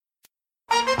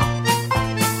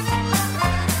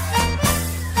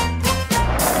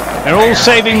They're all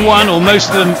saving one, or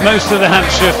most of the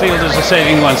Hampshire fielders are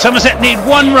saving one. Somerset need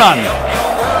one run.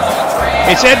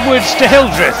 It's Edwards to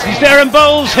Hildreth. He's there and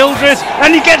bowls Hildreth,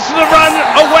 and he gets the run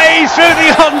away through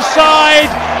the onside,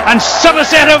 and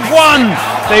Somerset have won.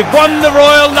 They've won the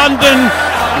Royal London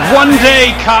One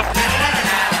Day Cup.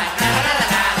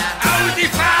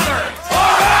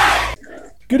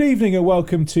 Good evening and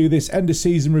welcome to this end of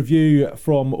season review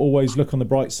from Always Look on the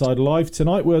Bright Side Live.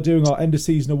 Tonight we're doing our end of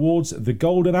season awards, the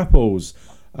Golden Apples.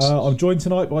 I'm joined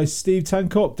tonight by Steve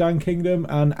Tancock, Dan Kingdom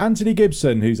and Anthony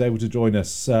Gibson, who's able to join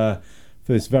us for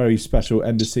this very special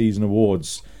end of season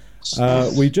awards.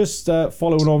 We just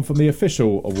following on from the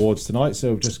official awards tonight,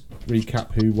 so just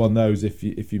recap who won those if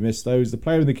you missed those. The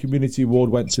Player in the Community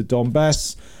Award went to Don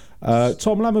Bess.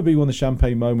 Tom Lammerby won the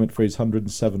Champagne Moment for his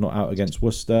 107 not out against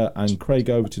Worcester, and Craig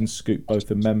Overton scooped both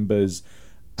the Members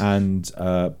and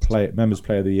Members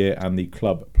Player of the Year and the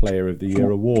Club Player of the Year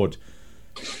award.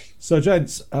 So,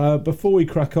 gents, before we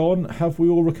crack on, have we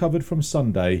all recovered from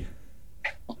Sunday?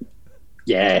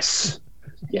 Yes.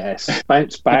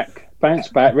 Bounce back,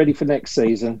 ready for next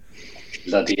season.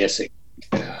 Bloody Essex.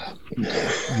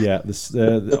 Yeah,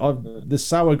 the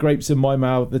sour grapes in my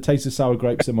mouth, the taste of sour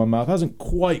grapes in my mouth hasn't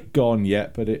quite gone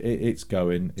yet, but it's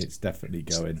going. It's definitely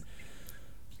going.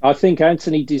 I think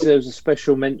Anthony deserves a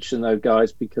special mention, though,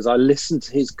 guys, because I listened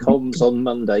to his comms on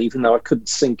Monday, even though I couldn't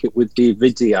sync it with the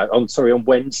video. On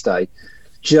Wednesday,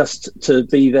 just to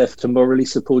be there to morally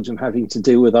support him having to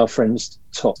deal with our friends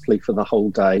Topley for the whole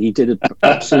day. He did an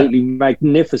absolutely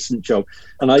magnificent job.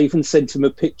 And I even sent him a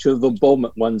picture of a bomb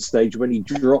at one stage when he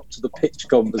dropped the pitch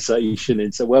conversation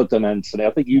in. So well done, Anthony.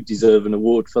 I think you deserve an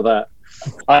award for that.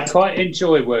 I quite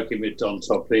enjoy working with Don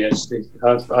Topley, actually.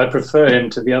 I prefer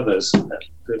him to the others.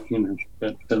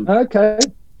 Okay.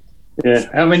 Yeah,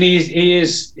 I mean, he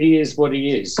is what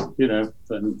he is, and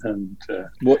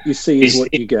what you see is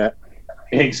what you get.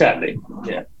 Exactly.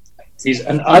 Yeah, he's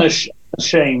an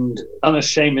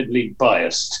unashamedly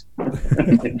biased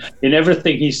in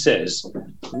everything he says.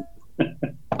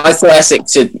 I thought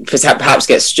Essex should perhaps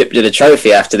get stripped of the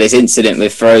trophy after this incident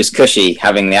with Feroz Cushy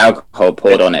having the alcohol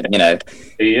poured on it.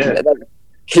 Yeah.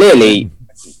 Clearly,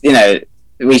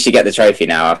 we should get the trophy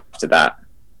now after that.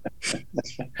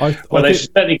 They should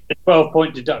certainly get a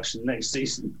 12-point deduction next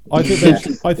season. I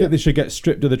think they should get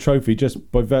stripped of the trophy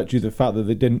just by virtue of the fact that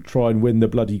they didn't try and win the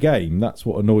bloody game. That's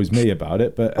what annoys me about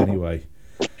it. But anyway,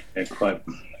 yeah, quite.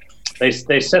 They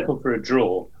settled for a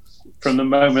draw from the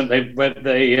moment they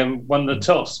won the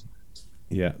toss.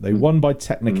 Yeah, they won by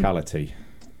technicality.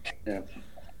 Yeah,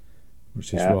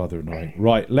 which is rather annoying.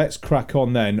 Right, let's crack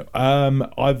on then.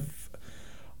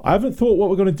 I haven't thought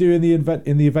what we're going to do in the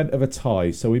event of a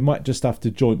tie, so we might just have to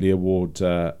jointly award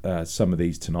some of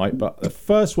these tonight. But the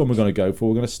first one we're going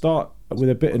to start with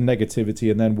a bit of negativity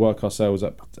and then work ourselves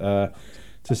up to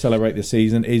celebrate the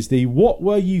season, is the What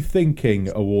Were You Thinking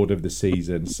award of the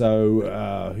season.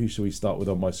 So who shall we start with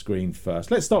on my screen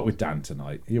first? Let's start with Dan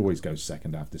tonight. He always goes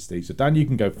second after Steve. So Dan, you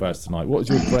can go first tonight. What was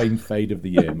your brain fade of the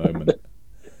year moment?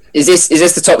 Is this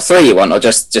the top three you want, or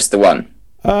just the one?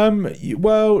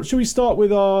 Well, shall we start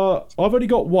with I've only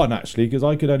got one actually, because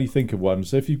I could only think of one.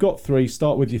 So if you've got three,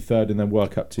 start with your third and then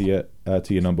work up to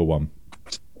your number one.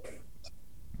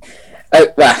 Oh,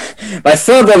 well, my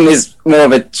third one was more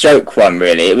of a joke one,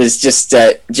 really. It was just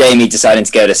Jamie deciding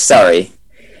to go to Surrey,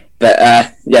 but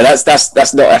that's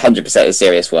not 100% a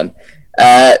serious one.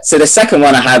 So the second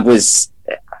one I had was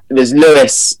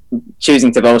Lewis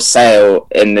choosing to bowl Sale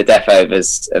in the death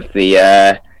overs of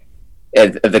the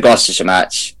Gloucestershire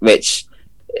match, which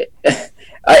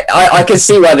I can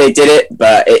see why they did it,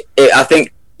 but I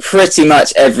think pretty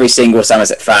much every single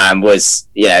Somerset fan was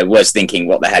thinking,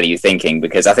 what the hell are you thinking?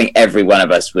 Because I think every one of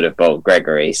us would have bowled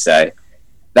Gregory. So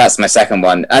that's my second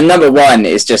one. And number one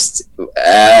is just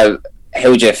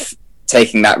Hildreth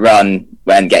taking that run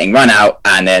when getting run out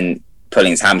and then pulling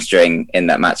his hamstring in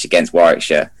that match against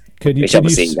Warwickshire. Can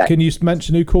you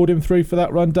mention who called him through for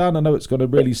that run, Dan? I know it's going to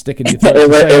really stick in your throat.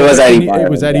 It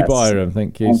was Eddie Byram.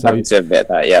 Thank you. So to admit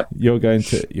that, yeah. You're going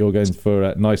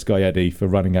for nice guy Eddie for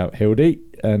running out Hildy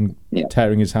and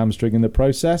tearing his hamstring in the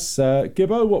process.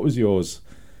 Gibbo, what was yours?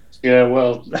 Yeah,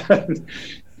 well,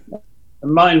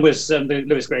 mine was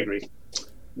Lewis Gregory,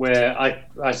 where I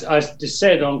just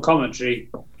said on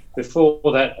commentary before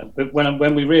that,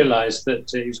 when we realised that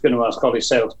he was going to ask Ollie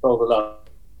Sale to bowl the last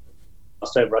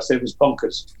over, I said it was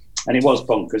bonkers, and it was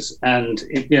bonkers. And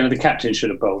the captain should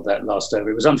have bowled that last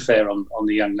over. It was unfair on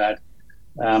the young lad.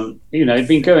 He'd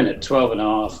been going at 12 and a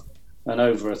half and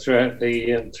over throughout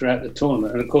the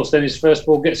tournament, and of course then his first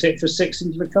ball gets hit for six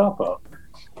into the car park.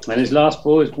 And his last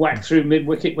ball is whacked through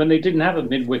mid-wicket when they didn't have a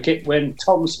mid-wicket, when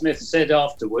Tom Smith said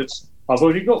afterwards, I've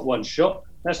already got one shot,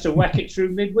 that's to whack it through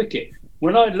mid-wicket.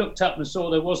 When I looked up and saw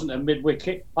there wasn't a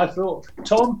mid-wicket, I thought,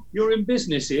 Tom, you're in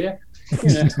business here.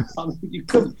 You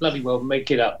couldn't bloody well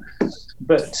make it up.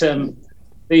 But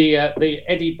the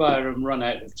Eddie Byram run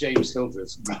out of James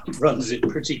Hildreth runs it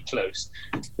pretty close,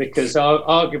 because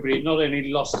arguably it not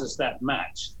only lost us that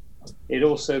match, it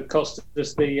also cost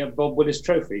us the Bob Willis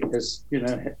Trophy, because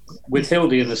with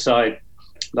Hildy in the side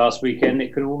last weekend,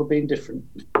 it could all have been different.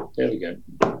 There we go.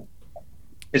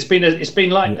 It's been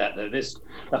like that though.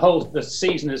 The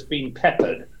season has been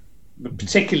peppered,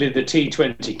 particularly the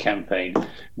T20 campaign,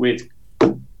 with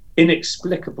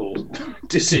inexplicable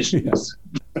decisions.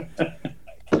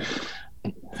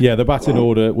 Yeah, the batting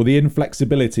order. Well, the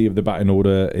inflexibility of the batting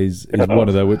order is one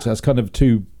of those, which has kind of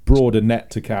too broad a net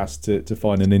to cast to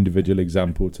find an individual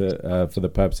example for the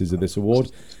purposes of this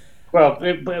award. Well,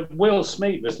 Will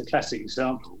Smead was the classic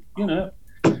example.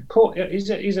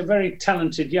 He's a very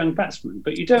talented young batsman,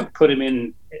 but you don't put him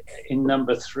in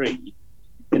number 3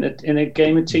 in a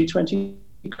game of T20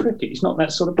 cricket. He's not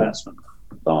that sort of batsman.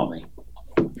 Barmy.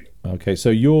 Okay, so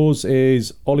yours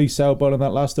is Ollie Sale bowling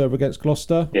that last over against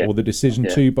Gloucester, or the decision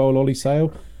to bowl Ollie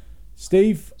Sale.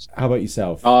 Steve, how about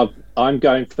yourself? I'm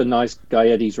going for nice guy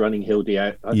Eddie's running Hildy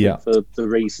out. I think for the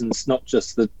reasons, not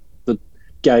just the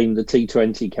game, the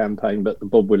T20 campaign, but the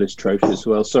Bob Willis Trophy as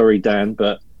well. Sorry, Dan,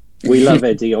 but we love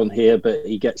Eddie on here, but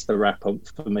he gets the wrap up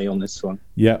for me on this one.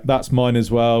 Yeah, that's mine as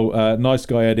well. Nice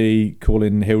guy Eddie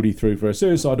calling Hildy through for a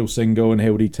suicidal single, and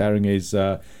Hildy tearing his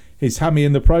hammy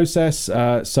in the process.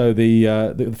 So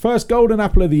the first golden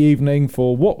apple of the evening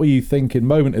for What Were You Thinking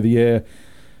moment of the year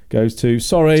goes to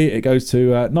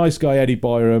nice guy Eddie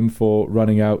Byram for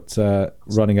running out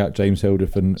James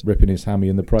Hildreth and ripping his hammy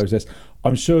in the process.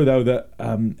 I'm sure though that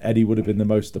Eddie would have been the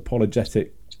most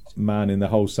apologetic man in the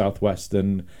whole Southwest,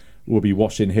 and will be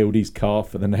washing Hildy's car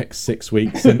for the next 6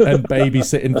 weeks and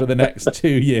babysitting for the next 2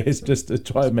 years just to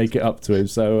try and make it up to him.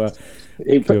 So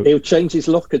he'll change his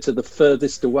locker to the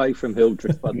furthest away from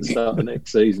Hildreth by the start of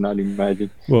next season, I'd imagine.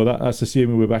 Well, that's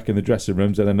assuming we're back in the dressing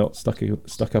rooms and they're not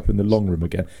stuck up in the long room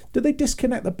again. Did they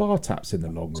disconnect the bar taps in the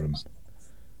long room?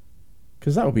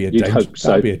 Because that would be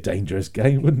a dangerous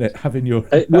game, wouldn't it?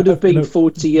 It would have been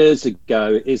 40 years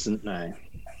ago. It isn't now.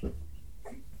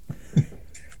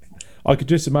 I could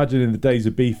just imagine in the days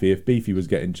of Beefy, if Beefy was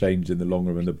getting changed in the long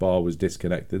room and the bar was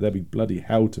disconnected, there'd be bloody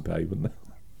hell to pay, wouldn't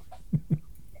there?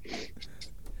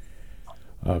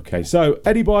 Okay, so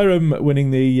Eddie Byram winning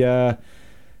the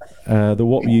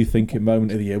What Were You Thinking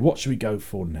moment of the year. What should we go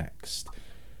for next?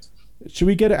 Should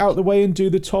we get it out of the way and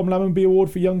do the Tom Lammonby Award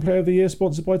for Young Player of the Year,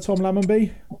 sponsored by Tom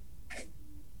Lammonby?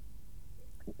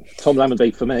 Tom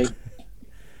Lammonby for me.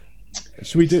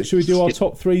 Should we do our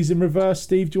top 3s in reverse?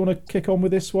 Steve, do you want to kick on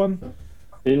with this one?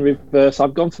 In reverse,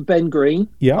 I've gone for Ben Green.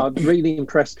 Yeah, I'm really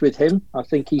impressed with him. I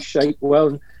think he's shaped well,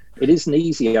 and it is an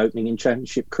easy opening in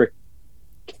Championship cricket.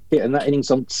 And that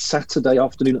innings on Saturday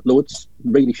afternoon at Lords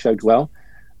really showed well.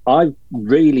 I've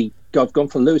gone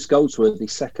for Lewis Goldsworthy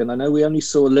second. I know we only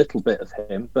saw a little bit of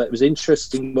him, but it was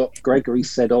interesting what Gregory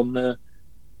said on the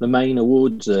main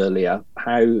awards earlier,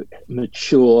 how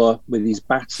mature with his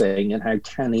batting and how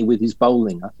canny with his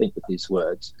bowling, I think, with his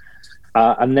words.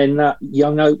 And then that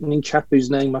young opening chap whose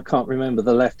name I can't remember,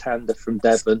 the left-hander from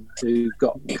Devon, who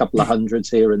got a couple of hundreds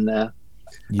here and there.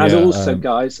 Yeah, and also,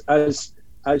 guys, as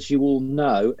you all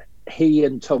know, he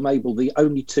and Tom Abel, the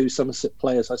only two Somerset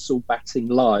players I saw batting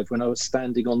live when I was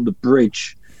standing on the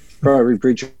bridge, Priory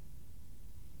Bridge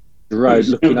Road,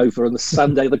 looking over on the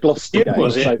Sunday of the Gloucester game.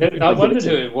 Was it? I wondered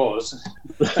who it was.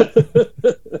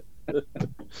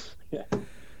 Yeah.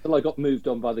 Well, I got moved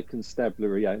on by the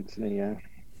constabulary, Anthony. Yeah.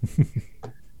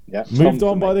 Moved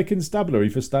on by the constabulary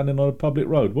for standing on a public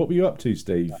road. What were you up to,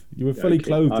 Steve? You were fully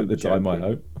clothed at the time, I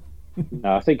hope.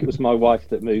 No, I think it was my wife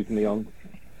that moved me on.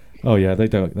 Oh yeah, they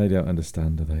don't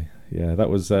understand, do they? Yeah, that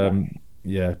was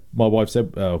yeah. My wife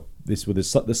said, "Oh, this was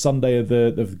the Sunday of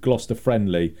the Gloucester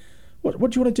friendly. What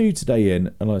do you want to do today,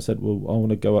 Ian?" And I said, "Well, I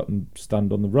want to go up and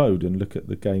stand on the road and look at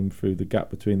the game through the gap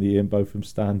between the Ian Botham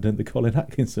stand and the Colin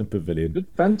Atkinson pavilion." Good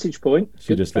vantage point.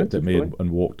 She just looked at me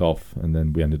and walked off, and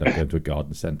then we ended up going to a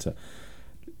garden centre.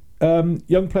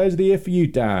 Young Players of the Year for you,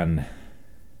 Dan.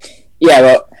 Yeah,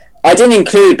 well, I didn't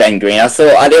include Ben Green. I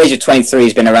thought at the age of 23,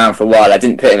 he's been around for a while. I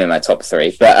didn't put him in my top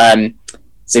 3, but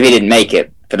so he didn't make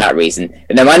it for that reason.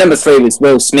 And then my number 3 was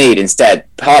Will Smead instead,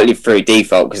 partly through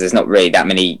default because there's not really that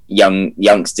many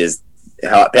youngsters,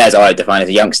 players I would define as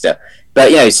a youngster.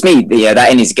 But Smead,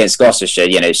 that innings against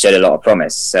Gloucestershire, showed a lot of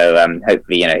promise. So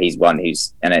hopefully, he's one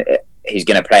who's who's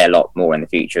going to play a lot more in the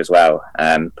future as well.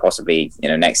 Possibly,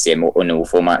 next year more in all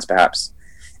formats, perhaps.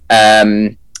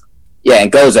 And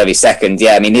Goldsworthy second.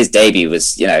 Yeah, I mean his debut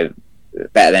was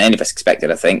better than any of us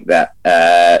expected. I think that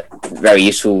very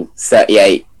useful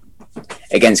 38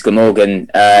 against Glamorgan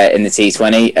in the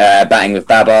T20, batting with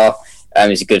Babar. It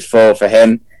was a good fall for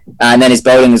him. And then his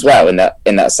bowling as well in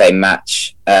that same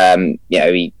match.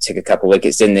 He took a couple of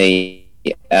wickets in the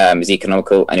was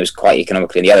economical, and he was quite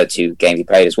economical in the other two games he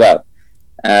played as well.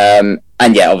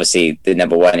 Obviously the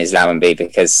number one is Lammonby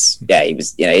because he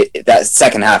was that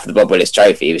second half of the Bob Willis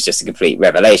Trophy, he was just a complete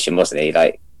revelation, wasn't he?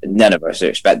 Like none of us were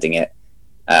expecting it.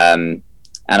 And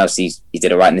obviously he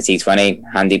did all right in the T20,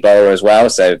 handy bowler as well.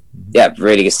 So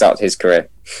really good start to his career.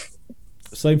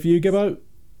 Same for you, Gibbo?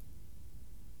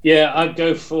 Yeah, I'd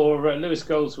go for Lewis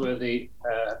Goldsworthy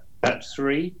at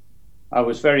 3. I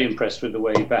was very impressed with the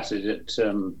way he batted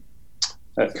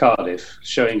at Cardiff,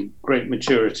 showing great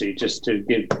maturity just to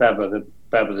give Babar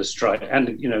the strike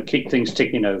and keep things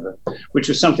ticking over, which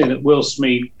was something that Will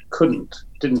Smeed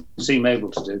didn't seem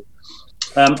able to do.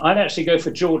 I'd actually go for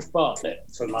George Bartlett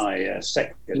for my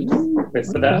second,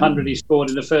 for that 100 he scored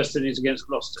in the first innings against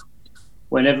Gloucester.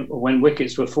 When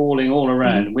wickets were falling all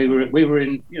around, we were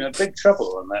in big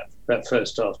trouble on that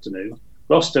first afternoon.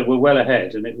 Gloucester were well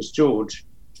ahead, and it was George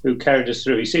who carried us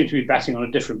through. He seemed to be batting on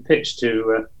a different pitch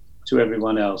to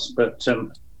everyone else, but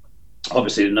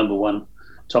obviously the number one,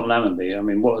 Tom Lammonby. I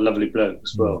mean, what a lovely bloke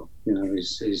as well.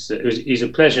 He's a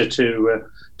pleasure to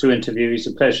interview. He's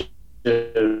a pleasure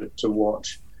to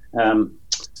watch, and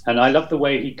I love the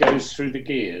way he goes through the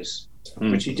gears,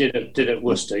 which he did at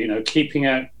Worcester. Keeping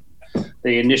out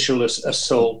the initial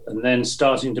assault and then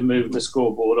starting to move the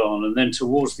scoreboard on, and then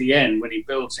towards the end when he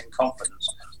builds in confidence,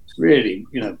 really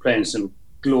playing some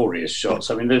glorious shots.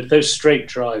 I mean those straight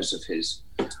drives of his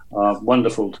are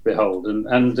wonderful to behold,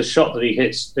 and the shot that he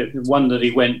hits, the one that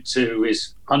he went to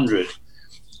his 100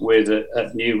 with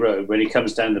at New Road when he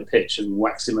comes down the pitch and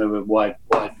whacks him over wide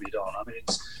mid on. I mean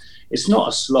it's not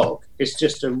a slog, it's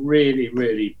just a really,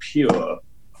 really pure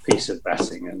piece of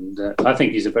batting, and I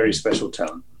think he's a very special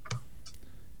talent.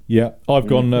 Yeah, I've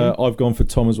gone for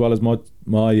Tom as well as my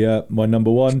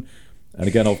number one, and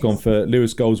again I've gone for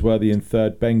Lewis Goldsworthy in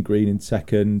third, Ben Green in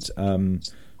second.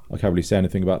 I can't really say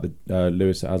anything about the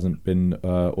Lewis that hasn't been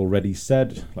already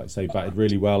said. Like I say, batted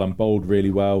really well and bowled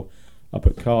really well up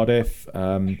at Cardiff.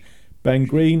 Ben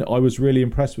Green, I was really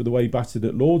impressed with the way he batted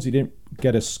at Lords. He didn't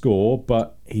get a score,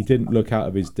 but he didn't look out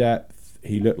of his depth.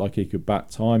 He looked like he could bat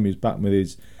time. He was batting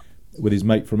with his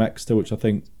mate from Exeter, which I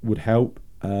think would help.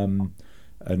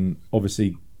 And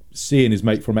obviously seeing his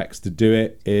mate from Exeter do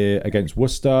it against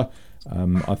Worcester,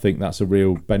 I think that's a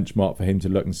real benchmark for him to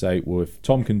look and say, well, if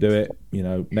Tom can do it,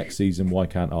 next season, why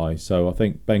can't I? So I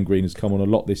think Ben Green has come on a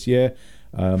lot this year.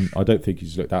 I don't think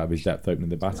he's looked out of his depth opening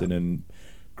the batting, and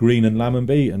Green and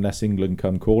Lammonby, unless England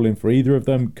come calling for either of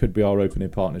them, could be our opening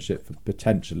partnership for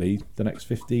potentially the next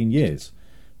 15 years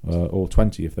or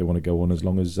 20 if they want to go on as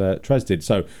long as Trez did.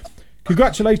 So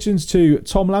congratulations to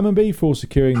Tom Lammonby for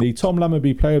securing the Tom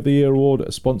Lammonby Player of the Year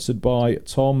award, sponsored by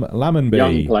Tom Lammonby.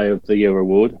 Young Player of the Year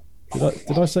award.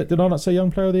 Did I not say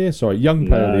Young Player of the Year? Sorry, Young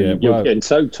Player of the Year. You're getting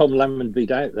so Tom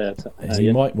Lammonby out there.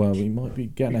 He might be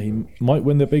getting. He might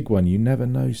win the big one. You never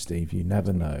know, Steve. You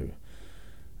never know.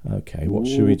 Okay, what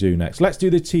should we do next? Let's do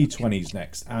the T20s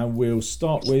next, and we'll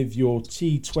start with your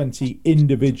T20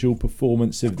 individual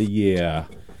performance of the year.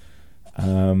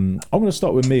 I'm going to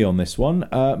start with me on this one.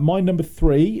 My number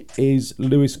 3 is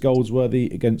Lewis Goldsworthy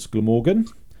against Glamorgan.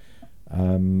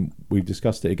 We've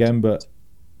discussed it again, but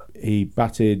he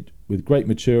batted with great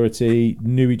maturity,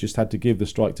 knew he just had to give the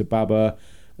strike to Babar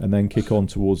and then kick on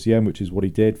towards the end, which is what he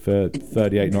did for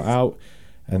 38 not out.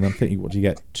 And I'm thinking, what did he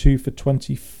get? 2 for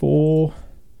 24?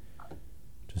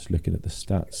 Just looking at the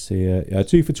stats here.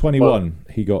 2 for 21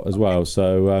 he got as well.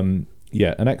 So, an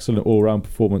excellent all-round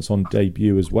performance on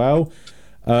debut as well.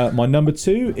 My number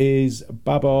 2 is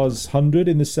Babar's 100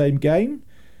 in the same game.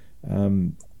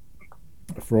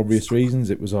 For obvious reasons,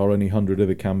 it was our only 100 of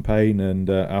the campaign, and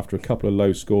after a couple of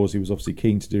low scores, he was obviously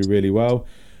keen to do really well,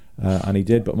 and he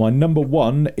did. But my number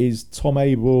 1 is Tom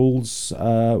Abell's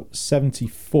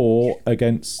 74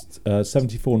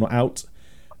 not out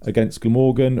against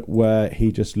Glamorgan, where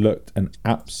he just looked an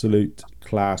absolute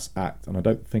class act, and I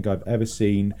don't think I've ever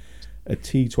seen a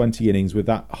T20 innings with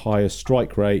that higher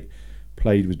strike rate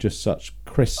played with just such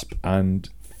crisp and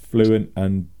fluent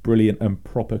and brilliant and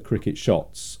proper cricket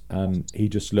shots, and he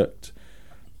just looked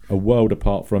a world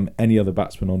apart from any other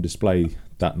batsman on display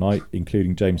that night,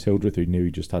 including James Hildreth, who knew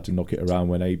he just had to knock it around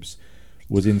when Abes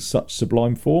was in such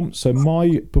sublime form. So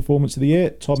my performance of the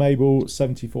year, Tom Abell,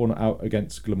 74 not out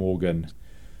against Glamorgan.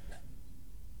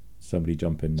 somebody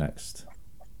jump in next.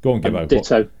 Go on, Gibbo.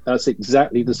 Ditto. That's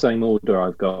exactly the same order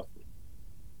I've got.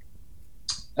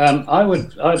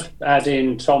 I'd add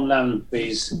in Tom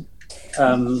Lamby's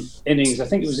innings. I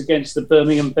think it was against the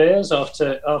Birmingham Bears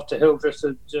after Hildreth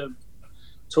had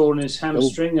torn his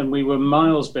hamstring, and we were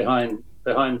miles behind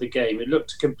the game. It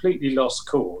looked a completely lost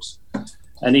cause,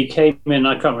 and he came in.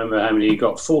 I can't remember how many he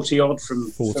got. 40 odd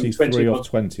from 43 or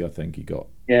 20, I think he got.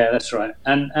 Yeah, that's right.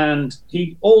 And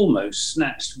he almost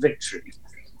snatched victory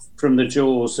from the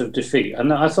jaws of defeat.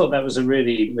 And I thought that was a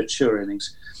really mature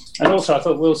innings. And also, I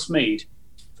thought Will Smead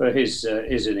for his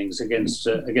innings against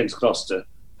Gloucester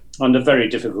under very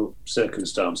difficult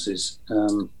circumstances.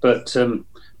 But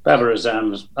Babar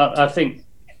Azam, I think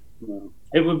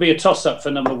it would be a toss-up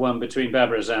for number one between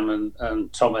Babar Azam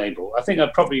and Tom Abell. I think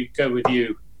I'd probably go with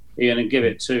you, Ian, and give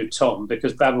it to Tom,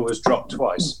 because Babar was dropped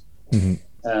twice. Mm-hmm.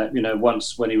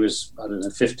 Once when he was,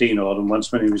 15 odd, and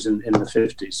once when he was in the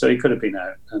 50s. So he could have been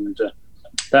out. And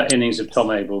that innings of Tom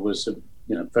Abell was,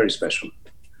 very special.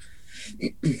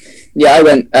 Yeah, I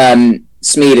went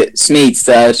Smead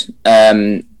third.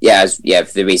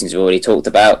 For the reasons we've already talked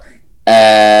about.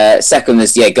 Second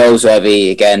was Goldsworthy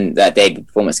again. That day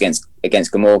performance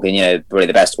against Glamorgan. Probably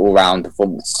the best all-round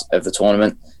performance of the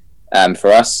tournament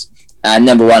for us. And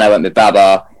number one, I went with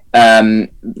Babar.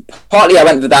 Partly I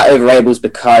went with that over Abel's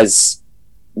because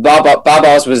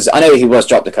Babar's was, I know he was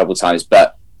dropped a couple of times,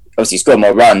 but obviously he scored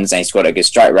more runs and he scored a good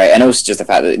strike rate, and also just the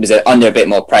fact that it was under a bit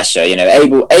more pressure.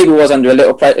 Abel was under a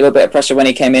little bit of pressure when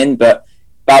he came in, but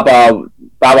Babar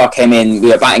came in.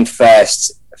 We were batting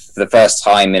first for the first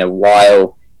time in a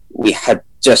while. We had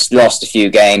just lost a few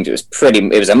games. It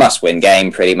was a must-win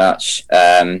game pretty much.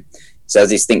 So I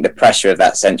just think the pressure of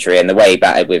that century and the way he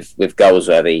batted with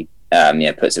Goldsworthy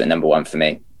puts him at number one for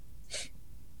me.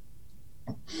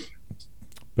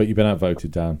 But you've been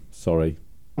outvoted, Dan. Sorry.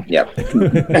 Yep.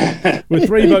 With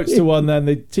 3 votes to 1, then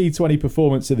the T20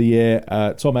 performance of the year,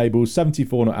 Tom Abell,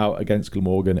 74 not out against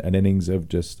Glamorgan, an innings of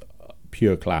just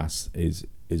pure class is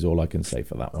all I can say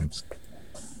for that one.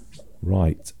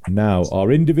 Right, now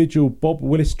our individual Bob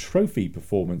Willis Trophy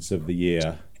performance of the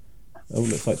year. Oh,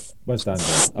 looks like, where's Dan?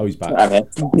 Oh, he's back. I'm here.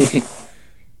 Do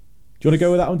you want to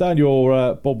go with that one, Dan?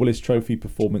 Your Bob Willis Trophy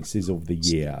performances of the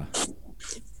year.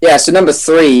 Yeah, so number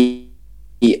 3,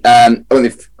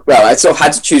 I sort of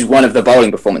had to choose one of the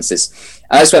bowling performances.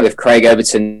 I just went with Craig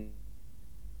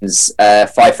Overton's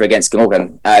fifer against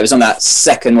Glamorgan. It was on that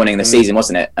second morning of the season,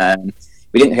 wasn't it?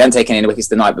 We hadn't taken any wickets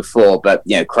the night before, but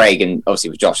Craig and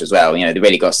obviously with Josh as well. They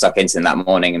really got stuck into them that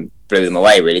morning and blew them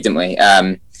away, really, didn't we?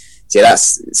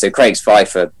 So Craig's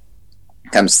fifer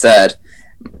comes third.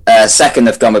 Second,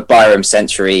 I've gone with Byram's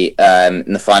century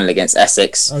in the final against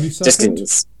Essex. Only second?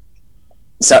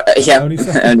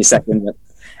 Only second.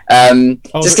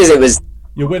 Just because it was...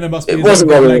 Your winner must be his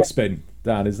leg spin,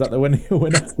 Dan. Is that the winner?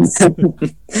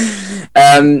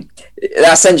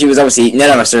 That century was obviously... None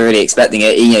of us were really expecting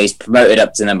it. He's promoted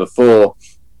up to number 4.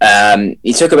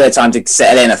 He took a bit of time to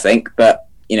settle in, I think, but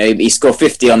he scored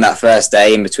 50 on that first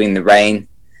day in between the rain.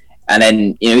 And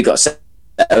then, he got settled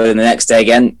in the next day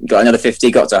again, got another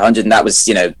 50, got to 100, and that was,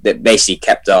 that basically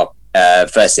kept our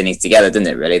first innings together, didn't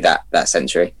it, really, that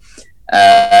century?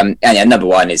 Number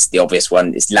 1 is the obvious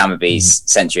one. It's Lammerby's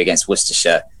century against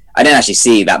Worcestershire. I didn't actually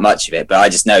see that much of it, but I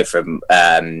just know from,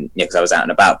 because I was out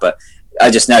and about, but I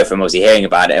just know from obviously hearing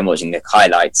about it and watching the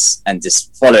highlights and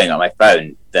just following on my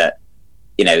phone that,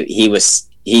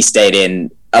 he stayed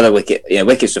in, other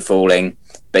wickets were falling,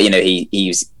 but he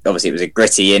was, obviously it was a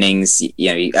gritty innings.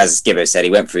 As Gibbo said,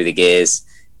 he went through the gears,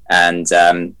 and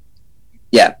it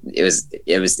was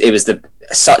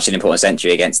such an important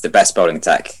century against the best bowling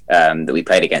attack that we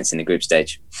played against in the group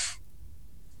stage.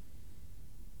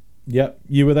 Yep,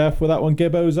 you were there for that one,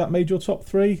 Gibbo. Has that made your top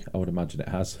 3? I would imagine it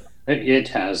has. It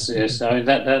has, yes. I mean,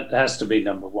 that has to be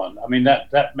number 1. I mean,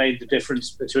 that made the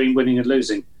difference between winning and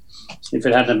losing. If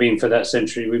it hadn't been for that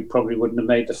century, we probably wouldn't have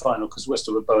made the final, because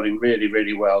Worcester were bowling really,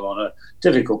 really well on a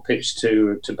difficult pitch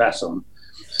to bat on.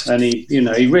 And he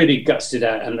really gutsed it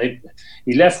out, and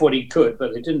he left what he could,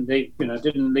 but didn't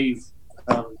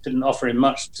offer him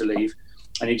much to leave,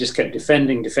 and he just kept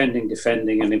defending,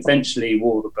 and eventually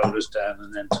wore the bowlers down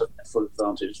and then took full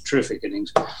advantage. Terrific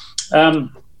innings.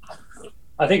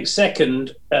 I think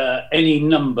second, any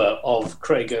number of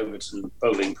Craig Overton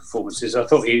bowling performances. I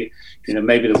thought he,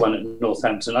 maybe the one at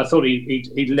Northampton. I thought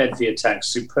he led the attack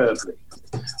superbly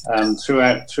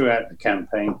throughout the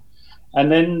campaign.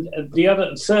 And then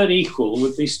the third equal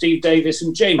would be Steve Davis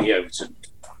and Jamie Overton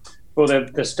for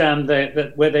the stand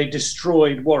there where they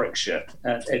destroyed Warwickshire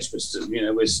at Edgbaston.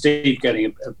 With Steve getting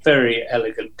a very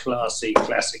elegant, classy,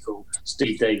 classical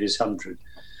Steve Davis 100.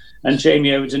 and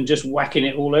Jamie Overton just whacking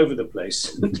it all over the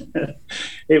place.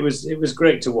 It was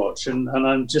great to watch, and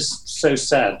I'm just so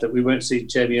sad that we won't see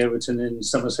Jamie Overton in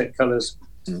Somerset colours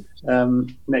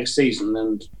next season.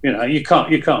 And you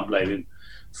can't blame him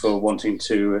for wanting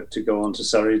to go on to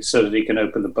Surrey so that he can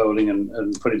open the bowling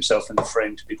and put himself in the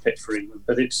frame to be picked for England.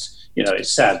 But it's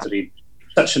sad that he's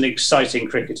such an exciting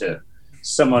cricketer,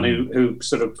 someone who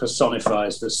sort of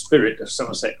personifies the spirit of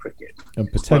Somerset cricket,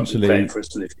 and potentially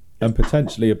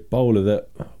a bowler that,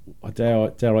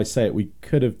 dare I say it, we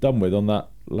could have done with on that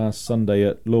last Sunday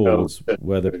at Lords,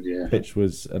 where the pitch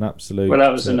was an absolute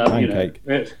pancake.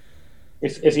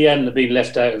 If he hadn't been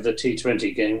left out of the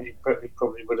T20 game, he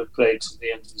probably would have played to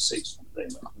the end of the season.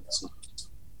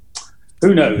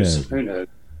 Who knows? Yeah. Who knows?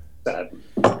 Sad.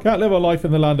 Can't live our life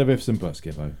in the land of ifs and buts,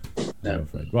 Gibbo. No. I'm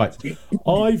afraid. Right.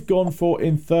 I've gone for,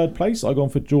 in third place, I've gone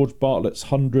for George Bartlett's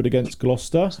 100 against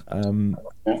Gloucester.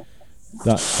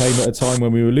 That came at a time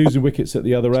when we were losing wickets at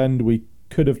the other end. We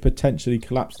could have potentially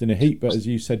collapsed in a heap, but as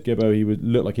you said, Gibbo, he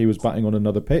looked like he was batting on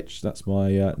another pitch. That's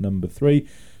my number 3.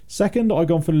 Second, I've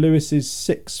gone for Lewis's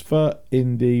 6 for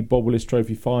in the Bob Willis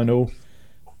Trophy final,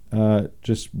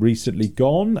 just recently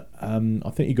gone. I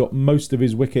think he got most of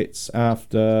his wickets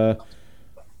after,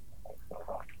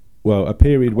 a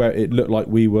period where it looked like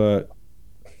we were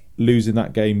losing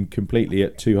that game completely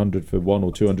at 200 for 1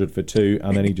 or 200 for 2,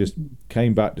 and then he just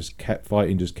came back, just kept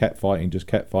fighting.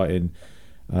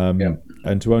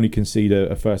 And to only concede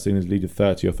a first innings lead of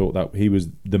 30, I thought that he was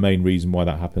the main reason why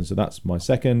that happened. So that's my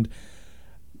second.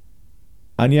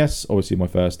 And yes, obviously my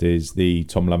first is the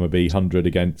Tom Lammerby 100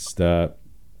 against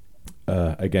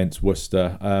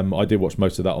Worcester. I did watch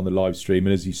most of that on the live stream,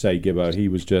 and as you say, Gibbo, he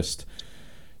was just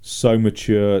so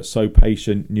mature, so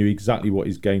patient, knew exactly what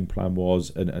his game plan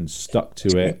was, and stuck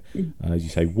to it. As you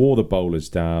say, wore the bowlers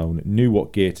down, knew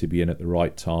what gear to be in at the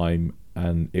right time,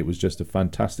 and it was just a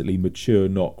fantastically mature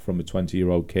knock from a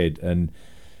 20-year-old kid. And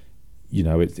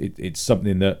it's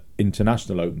something that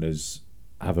international openers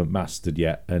haven't mastered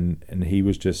yet, and he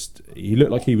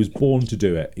looked like he was born to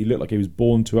do it. He looked like he was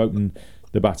born to open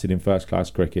the batting in first class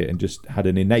cricket, and just had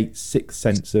an innate sixth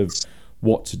sense of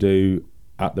what to do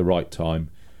at the right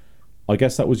time. I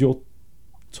guess that was your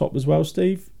top as well,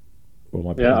 Steve? Or am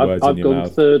I putting words in your mouth? I've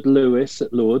gone third Lewis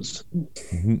at Lords.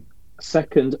 Mm-hmm.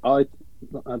 Second,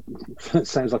 it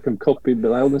sounds like I'm copying,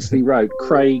 but I honestly wrote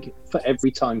Craig for every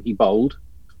time he bowled,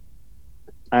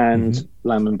 and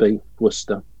Lammonby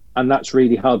Worcester. And that's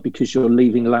really hard because you're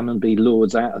leaving Lammonby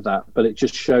Lords out of that, but it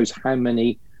just shows how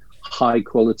many high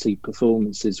quality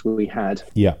performances we had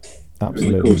absolutely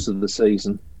in the course of the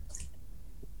season.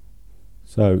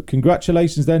 So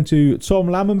congratulations then to Tom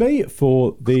Lammonby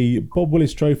for the Bob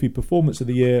Willis Trophy Performance of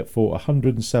the Year for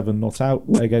 107 not out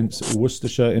against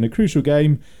Worcestershire in a crucial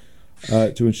game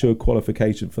to ensure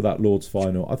qualification for that Lord's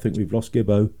final. I think we've lost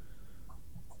Gibbo.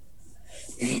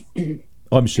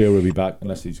 I'm sure he'll be back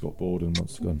unless he's got bored and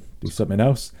wants to go and do something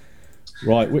else.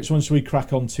 Right, which one should we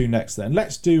crack on to next then?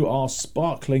 Let's do our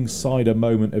sparkling cider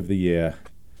moment of the year.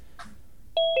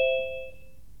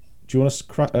 Do you want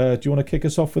to kick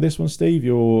us off with this one, Steve?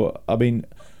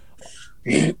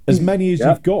 As many as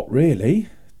you've got, really.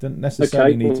 Don't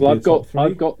necessarily need to be top 3.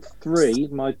 I've got 3.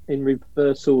 In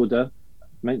reverse order.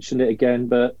 Mentioned it again,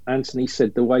 but Anthony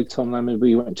said the way Tom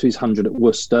Lammonby went to his 100 at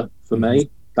Worcester for me,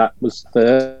 that was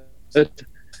third. The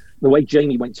way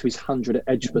Jamie went to his 100 at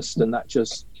Edgbaston, that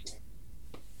just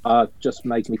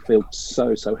made me feel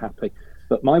so happy.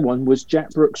 But my one was Jack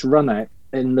Brooks' run out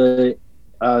in the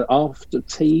after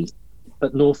tea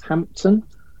at Northampton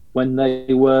when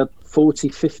they were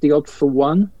 40-50 odd for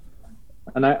 1,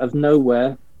 and out of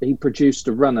nowhere he produced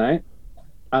a run out.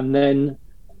 And then,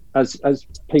 as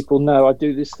people know, I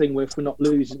do this thing where if we're not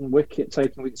taking wickets,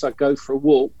 I go for a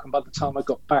walk, and by the time I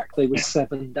got back they were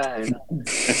 7 down.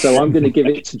 So I'm going to give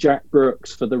it to Jack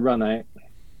Brooks for the run out,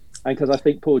 and because I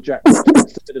think poor Jack Brooks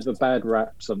gets a bit of a bad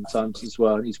rap sometimes as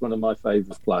well, and he's one of my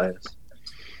favourite players.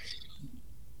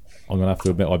 I'm going to have to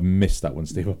admit I've missed that one,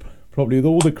 Steve. Probably with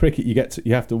all the cricket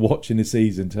you have to watch in the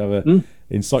season to have an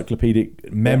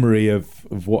encyclopedic memory of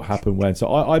what happened when.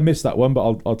 So I missed that one,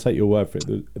 but I'll take your word for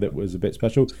it that was a bit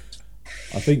special.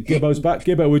 I think Gibbo's back.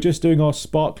 Gibbo, we're just doing our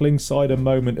sparkling cider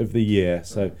moment of the year.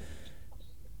 So,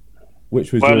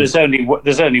 which was there's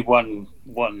only one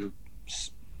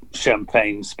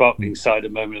champagne sparkling cider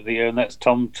moment of the year, and that's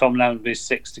Tom Lammonby's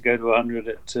 6 to go to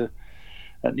 100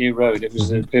 at New Road.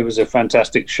 It was a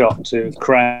fantastic shot to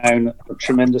crown a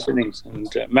tremendous innings and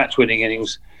match-winning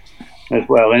innings as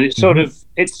well. And it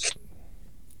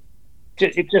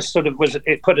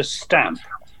put a stamp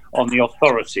on the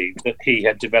authority that he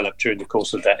had developed during the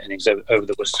course of that innings over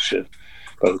the Worcestershire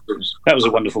bowlers. That was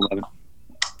a wonderful moment.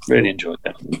 Really enjoyed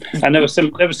that, and there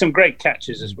were some great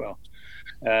catches as well.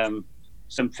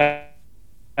 Some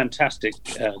fantastic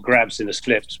grabs in the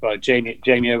slips by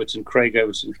Jamie Overton, Craig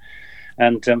Overton,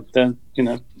 and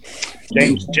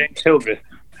James Hildreth,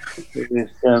 who is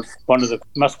one of the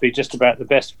must be just about the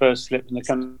best first slip in the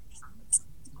country.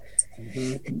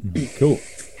 Cool.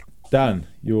 Dan,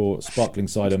 your sparkling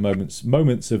cider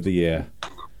moments of the year.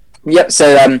 Yep.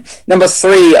 So number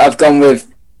 3, I've gone with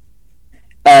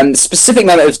specific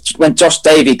moment of when Josh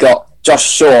Davey got Josh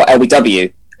Shaw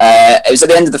LBW. It was at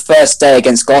the end of the first day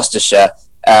against Gloucestershire.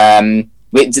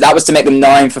 That was to make them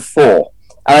 9 for 4,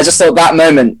 and I just thought that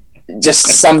moment just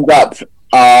summed up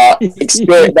our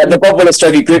experience, the Bob Willis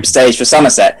Trophy group stage for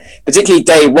Somerset, particularly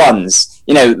day ones.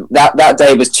 That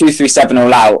day was 2-3-7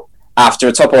 all out after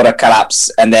a top order collapse,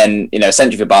 and then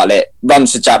century for Bartlett,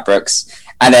 runs for Jack Brooks,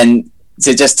 and then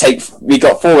to just we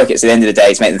got 4 wickets at the end of the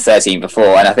day to make them 13 for 4,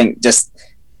 and I think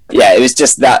it was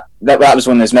just that was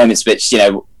one of those moments which we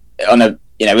were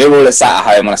all sat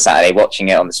at home on a Saturday watching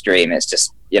it on the stream. It's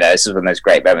just this is one of those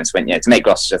great moments when to make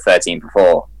Gloucestershire 13 for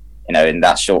 4 in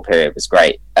that short period was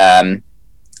great.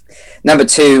 Number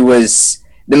 2 was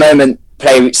the moment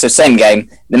same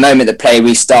game, the moment the play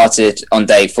restarted on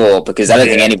day 4, because I don't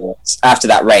think anyone after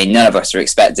that rain, none of us were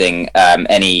expecting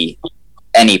any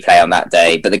play on that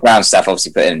day, but the ground staff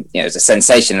obviously put in it was a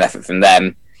sensational effort from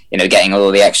them, getting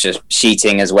all the extra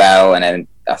sheeting as well, and then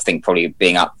I think probably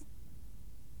being up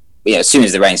as soon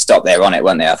as the rain stopped they were on it,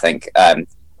 weren't they, I think, and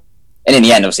in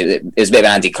the end obviously it was a bit of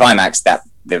an anticlimax, that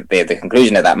the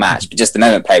conclusion of that match, but just the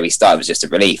moment play restarted was just a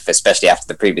relief, especially after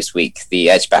the previous week, the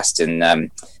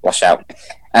Edgbaston washout.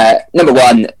 Number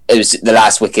 1, it was the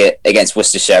last wicket against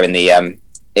Worcestershire in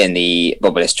the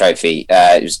Bob Willis Trophy.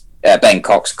 It was Ben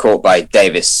Cox caught by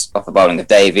Davis off the bowling of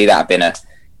Davey. That had been a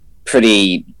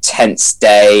pretty tense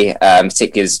day,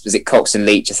 particularly was it Cox and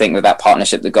Leach, I think, with that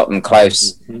partnership that got them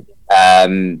close.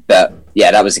 But yeah,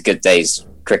 that was a good day's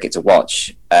cricket to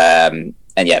watch.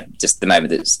 And yeah, just the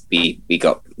moment that we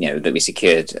got, that we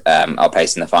secured our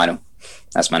place in the final.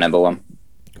 That's my number 1.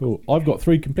 Cool. I've got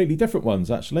 3 completely different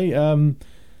ones, actually.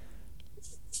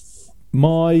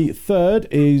 My third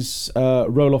is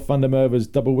Roloff van der Merwe's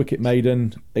double wicket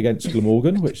maiden against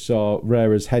Glamorgan, which are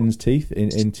rare as hen's teeth in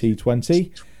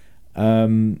T20.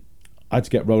 I had to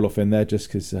get Roloff in there just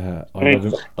because I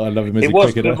love him as a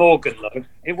cricketer.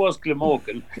 It was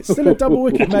Glamorgan. It's still a double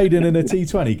wicket maiden in a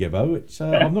T20, Gibbo, which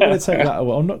I'm not going to take that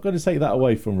away. I'm not going to take that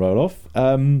away from Roloff.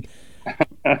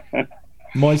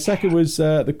 My second was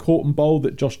the Corton bowl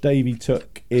that Josh Davey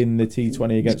took in the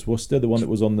T20 against Worcester, the one that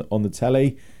was on the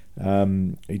telly.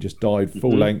 He just died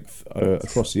full length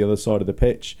across the other side of the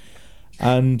pitch.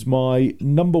 And my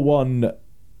number 1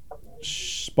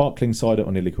 sparkling cider, I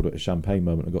nearly called it a champagne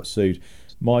moment, I got sued.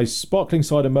 My sparkling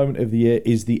cider moment of the year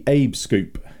is the Abe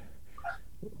scoop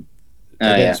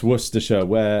against Worcestershire,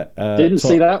 where didn't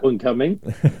see that one coming.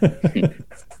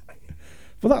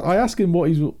 For that, I asked him what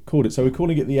he's called it, so we're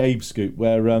calling it the Abe scoop,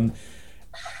 where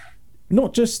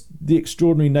not just the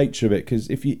extraordinary nature of it, because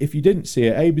if you didn't see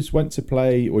it, Abe went to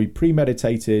play, or he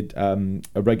premeditated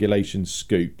a regulation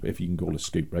scoop, if you can call a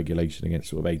scoop regulation, against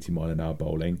sort of 80 mile an hour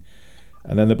bowling.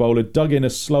 And then the bowler dug in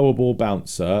a slower ball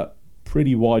bouncer,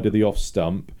 pretty wide of the off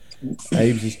stump.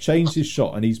 Abe's has changed his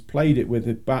shot and he's played it with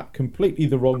the bat completely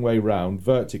the wrong way round,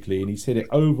 vertically, and he's hit it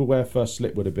over where first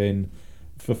slip would have been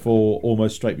for 4,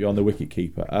 almost straight beyond the wicket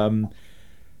keeper.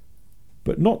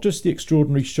 But not just the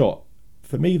extraordinary shot.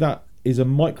 For me, that is a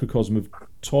microcosm of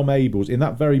Tom Abels, in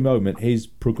that very moment, his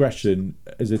progression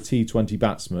as a T20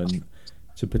 batsman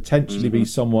to potentially be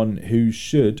someone who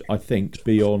should, I think,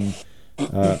 be on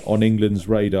England's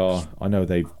radar. I know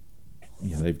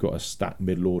they've got a stacked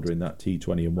middle order in that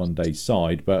T20 and one day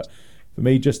side, but for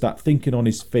me, just that thinking on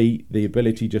his feet, the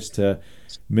ability just to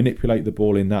manipulate the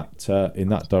ball in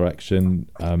that direction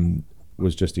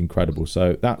was just incredible.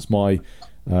 So that's my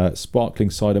sparkling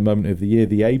cider moment of the year,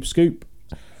 the Abe scoop.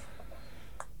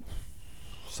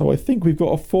 So I think we've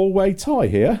got a 4-way tie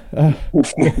here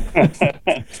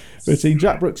between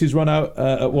Jack Brooks' run out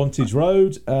at Wantage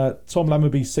Road, Tom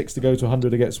Lammerby's 6 to go to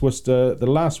 100 against Worcester, the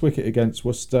last wicket against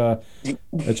Worcester,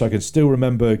 which I can still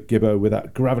remember, Gibbo, with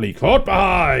that gravelly caught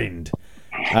behind,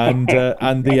 and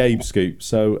the Abe scoop.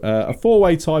 So a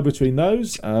 4-way tie between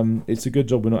those. It's a good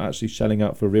job we're not actually shelling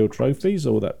out for real trophies,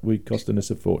 or that would costing us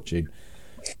a fortune.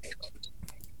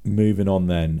 Moving on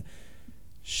then.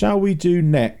 Shall we do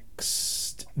next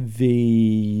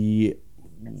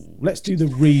let's do the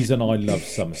Reason I Love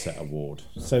Somerset Award.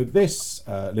 So this,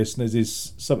 listeners,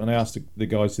 is something I asked the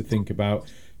guys to think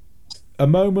about. A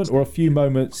moment or a few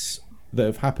moments that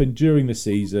have happened during the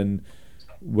season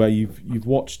where you've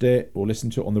watched it or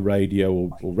listened to it on the radio or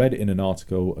read it in an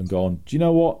article and gone, do you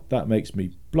know what? That makes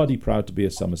me bloody proud to be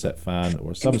a Somerset fan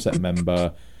or a Somerset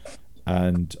member,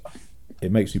 and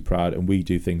it makes me proud, and we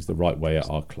do things the right way at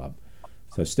our club.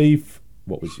 So, Steve,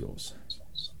 what was yours?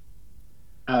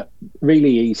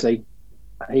 Really easy.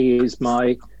 He is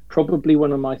probably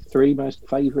one of my three most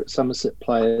favourite Somerset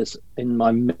players in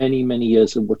my many, many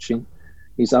years of watching.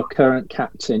 He's our current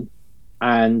captain,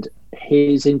 and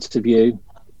his interview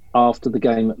after the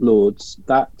game at Lords,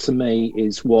 that to me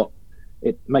is what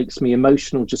it makes me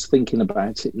emotional just thinking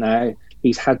about it now.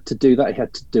 He's had to do that. He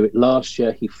had to do it last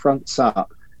year. He fronts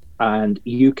up, and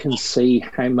you can see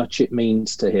how much it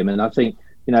means to him. And I think,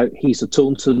 he's a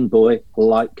Taunton boy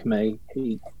like me.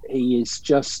 He's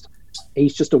just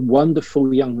a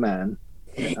wonderful young man.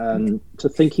 To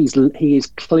think he is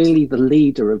clearly the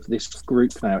leader of this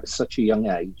group now at such a young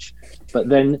age. But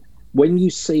then when you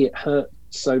see it hurt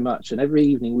so much, and every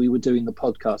evening we were doing the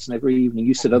podcast, and every evening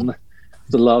you said on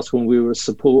the last one we were a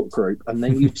support group, and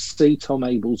then you see Tom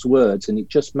Abel's words, and it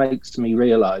just makes me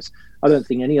realise I don't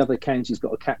think any other county's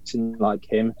got a captain like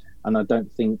him, and I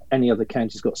don't think any other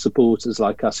county's got supporters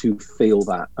like us who feel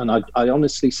that. And I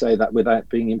honestly say that without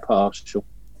being impartial,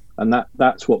 and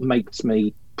that's what makes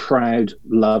me proud,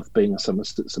 love being a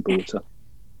Somerset supporter.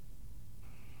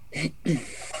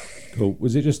 Cool.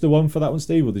 Was it just the one for that one,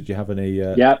 Steve, or did you have any?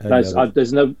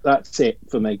 That's it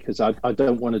for me, because I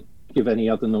don't want to give any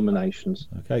other nominations.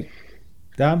 Okay,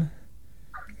 Dan.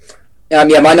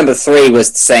 My number 3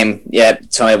 was the same. Yeah,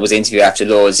 Tom Abel's interview after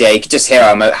Lords. Yeah, you could just hear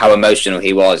how emotional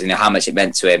he was, how much it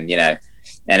meant to him, and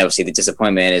obviously the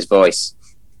disappointment in his voice.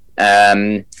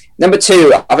 Number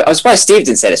 2, I was surprised Steve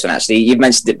didn't say this one, actually. You've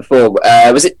mentioned it before.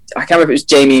 Was it? I can't remember if it was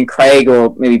Jamie and Craig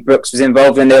or maybe Brooks was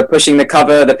involved, and they were pushing the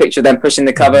cover. The picture of them pushing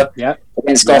the cover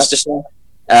against Gloucestershire.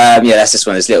 That's just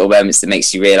one of those little moments that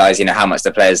makes you realise, how much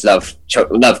the players love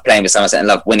playing for Somerset and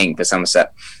love winning for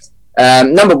Somerset.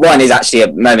 Number 1 is actually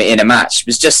a moment in a match. It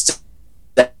was just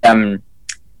the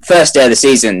first day of the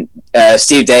season,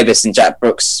 Steve Davis and Jack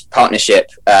Brooks'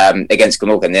 partnership against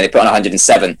Glamorgan. They put on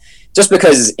 107. Just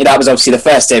because that was obviously the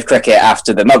first day of cricket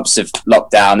after the months of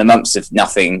lockdown, the months of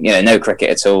nothing, no cricket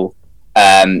at all.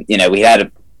 We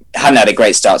hadn't had a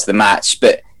great start to the match,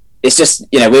 but it's just,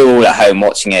 we were all at home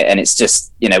watching it, and it's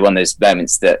just, one of those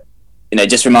moments that,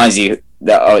 just reminds you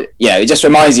that, it just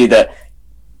reminds you that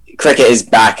cricket is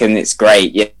back and it's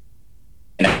great.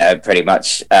 Pretty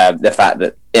much the fact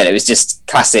that it was just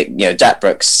classic. Jack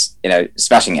Brooks,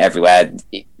 smashing it everywhere.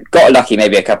 Got lucky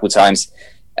maybe a couple of times.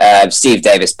 Steve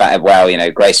Davis batted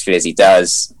well, gracefully as he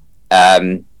does.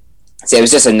 So it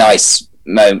was just a nice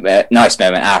moment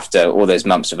after all those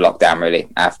months of lockdown, really,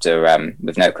 after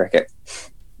with no cricket.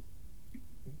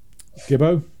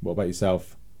 Gibbo, what about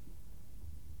yourself?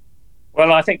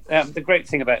 Well, I think the great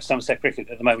thing about Somerset cricket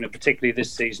at the moment, and particularly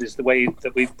this season, is the way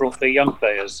that we've brought the young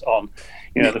players on.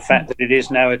 The fact that it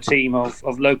is now a team of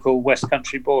local West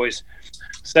Country boys.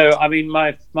 So, I mean,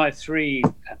 my 3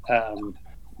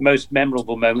 most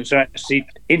memorable moments are actually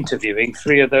interviewing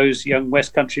 3 of those young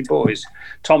West Country boys.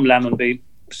 Tom Lammonby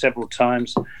several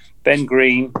times, Ben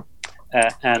Green,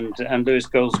 and Lewis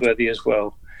Goldsworthy as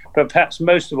well. But perhaps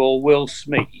most of all, Will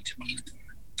Smead.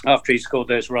 After he scored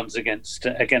those runs against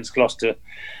Gloucester,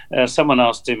 someone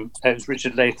asked him, it was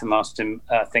Richard Latham asked him,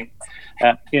 I think,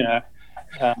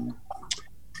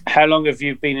 how long have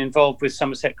you been involved with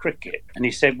Somerset cricket? And he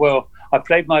said, well, I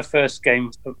played my first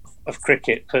game of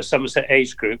cricket for Somerset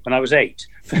age group when I was 8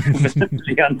 for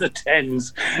the under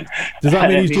 10s. Does that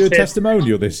mean he's due a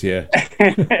testimonial this year?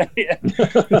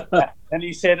 And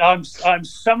he said, I'm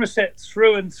Somerset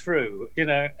through and through,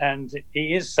 and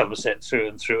he is Somerset through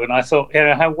and through. And I thought,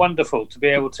 how wonderful to be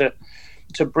able to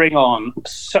bring on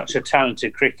such a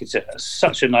talented cricketer,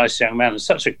 such a nice young man,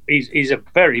 and he's a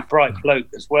very bright bloke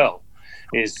as well,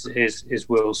 is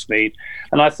Will Smead.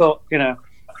 And I thought,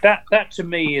 that to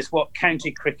me is what county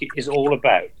cricket is all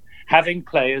about. Having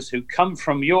players who come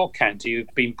from your county,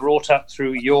 who've been brought up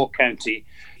through your county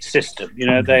system.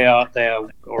 They are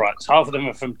all right. Half of them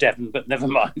are from Devon, but never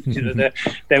mind.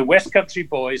 They're West Country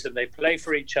boys, and they play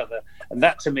for each other. And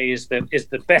that to me is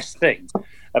the best thing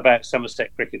about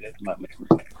Somerset cricket at the moment.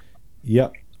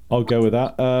 Yep, I'll go with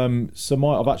that. So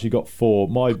I've actually got 4.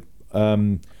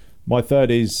 My third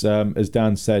is, as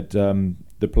Dan said,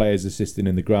 the players assisting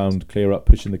in the ground, clear up,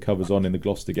 pushing the covers on in the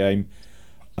Gloucester game.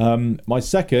 My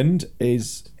second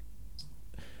is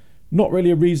not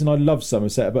really a reason I love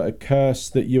Somerset, but a curse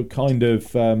that you're kind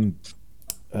of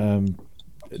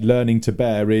learning to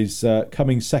bear is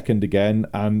coming second again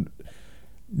and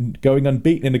going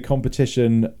unbeaten in a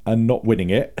competition and not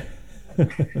winning it.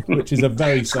 which is a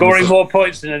very scoring more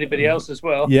points than anybody else as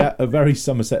well. Yeah, a very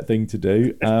Somerset thing to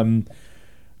do.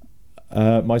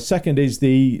 My second is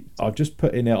I've just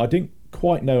put in it. I didn't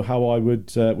quite know how I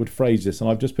would phrase this, and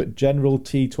I've just put general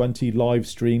T20 live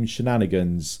stream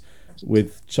shenanigans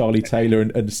with Charlie Taylor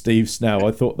and Steve Snell.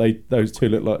 I thought those two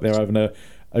looked like they were having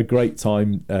a great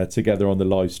time together on the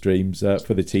live streams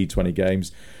for the T20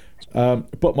 games.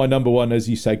 But my number one, as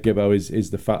you said, Gibbo, is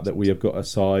the fact that we have got a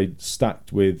side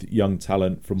stacked with young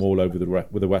talent from all over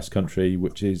the West Country,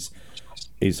 which is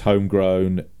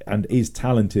homegrown and is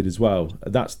talented as well.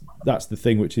 That's the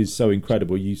thing which is so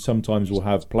incredible. You sometimes will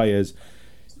have players,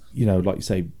 like you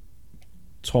say,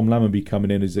 Tom Lammonby coming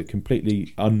in as a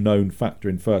completely unknown factor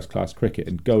in first class cricket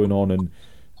and going on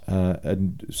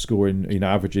and scoring,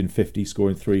 averaging 50,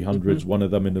 scoring 300s. One of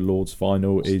them in the Lord's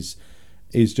final is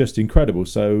just incredible.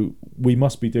 So we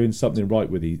must be doing something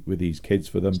right with these kids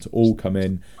for them to all come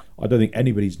in. I don't think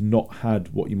anybody's not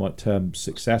had what you might term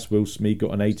success. Will Smead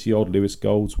got an 80 odd, Lewis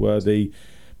Goldsworthy,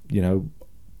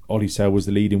 Ollie Sale was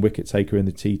the leading wicket taker in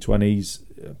the T20s.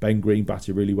 Ben Green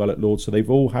batted really well at Lords. So they've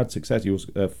all had success. He was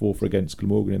fourth against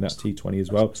Glamorgan in that T20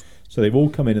 as well. So they've all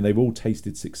come in and they've all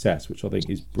tasted success, which I think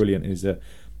is brilliant and is a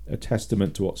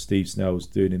testament to what Steve Snell's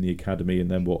doing in the academy and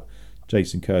then what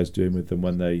Jason Kerr's doing with them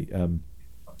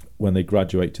when they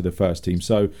graduate to the first team.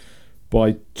 So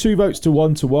by 2 votes to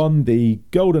 1-1, the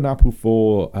Golden Apple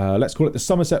for, let's call it the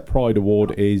Somerset Pride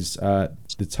Award, is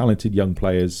the talented young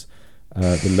players,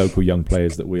 the local young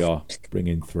players that we are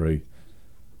bringing through.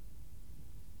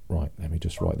 Right, let me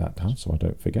just write that down so I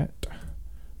don't forget.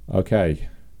 Okay.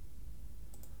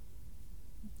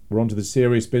 We're on to the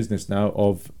serious business now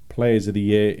of Players of the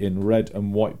Year in red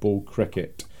and white ball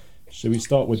cricket. Should we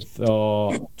start with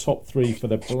our top three for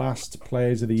the Blast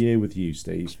Players of the Year with you,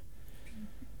 Steve?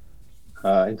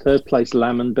 In third place,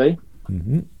 Lammonby.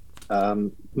 Mm-hmm.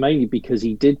 Mainly because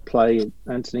he did play,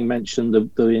 Anthony mentioned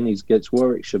the innings against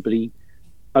Warwickshire, but he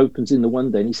opens in the one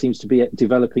day and he seems to be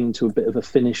developing into a bit of a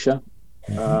finisher.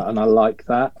 And I like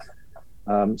that.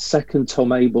 Second,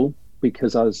 Tom Abel,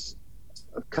 because I was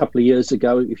a couple of years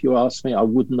ago, if you asked me, I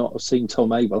would not have seen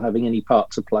Tom Abel having any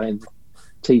part to play in the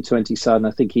T20 side. And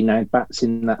I think he now bats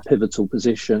in that pivotal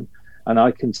position. And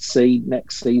I can see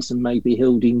next season maybe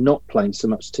Hildy not playing so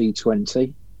much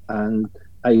T20 and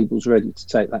Abel's ready to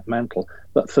take that mantle.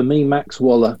 But for me, Max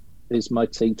Waller is my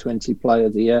T20 player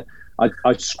of the year.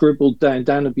 I scribbled down,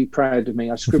 Dan would be proud of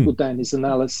me, I scribbled down his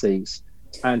analyses.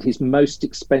 And his most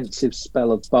expensive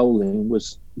spell of bowling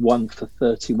was 1 for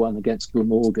 31 against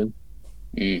Glamorgan.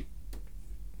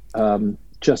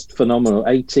 Just phenomenal.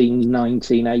 18,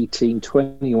 19, 18,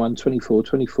 21, 24,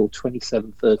 24,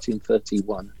 27, 30 and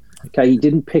 31. Okay, he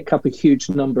didn't pick up a huge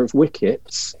number of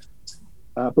wickets,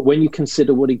 but when you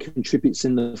consider what he contributes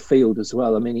in the field as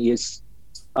well, I mean, he is...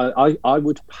 I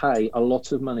would pay a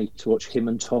lot of money to watch him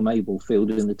and Tom Abel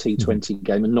field in the T20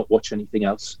 game and not watch anything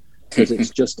else, because it's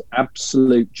just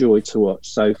absolute joy to watch.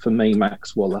 So for me,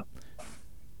 Max Waller.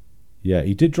 Yeah,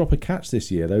 he did drop a catch this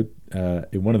year, though,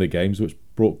 in one of the games, which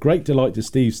brought great delight to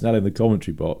Steve Snell in the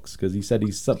commentary box, because he said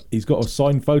he's got a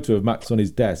signed photo of Max on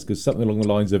his desk, because something along the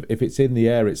lines of, if it's in the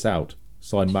air, it's out.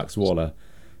 Signed Max Waller.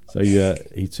 So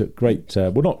he took great...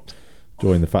 well, not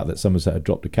enjoying the fact that Somerset had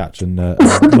dropped a catch and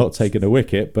not taken a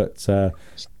wicket, but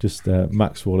just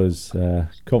Max Waller's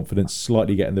confidence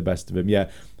slightly getting the best of him. Yeah,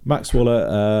 Max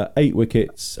Waller, 8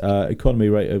 wickets, economy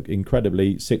rate of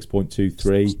incredibly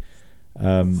 6.23,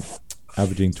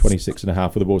 averaging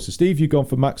 26.5 for the ball. So Steve, you've gone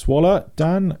for Max Waller.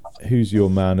 Dan, who's your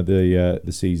man of the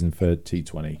season for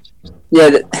T20?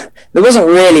 Yeah, there wasn't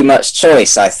really much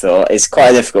choice, I thought. It's quite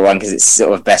a difficult one because it's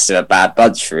sort of best of a bad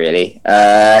bunch, really.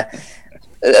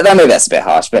 Maybe that's a bit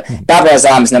harsh, but Babar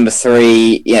Azam's number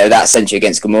 3, that century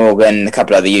against Glamorgan, a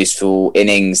couple of other useful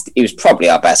innings. He was probably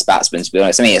our best batsman, to be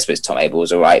honest. I mean, I suppose Tom Abel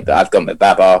was all right, but I've gone with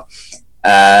Babar.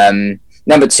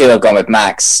 Number 2, I've gone with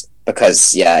Max,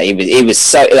 because, he was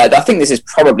so... I think this is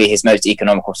probably his most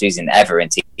economical season ever in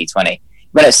T20. He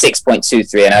went at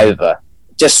 6.23 and over.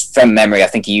 Just from memory, I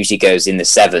think he usually goes in the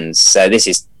 7s, so this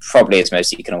is probably his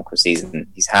most economical season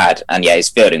he's had. And his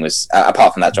fielding was,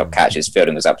 apart from that drop catch, his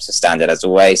fielding was up to standard as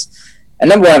always.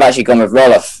 And number 1, I've actually gone with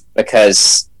Roloff,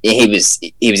 because he was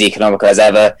economical as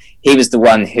ever. He was the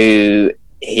one who,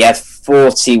 he had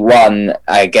 41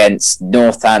 against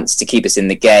Northants to keep us in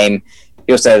the game.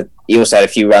 He also had a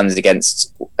few runs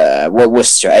against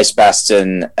Worcestershire,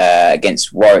 Edgbaston,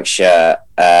 against Warwickshire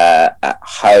at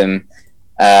home.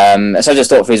 So I just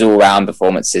thought for his all-round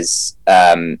performances,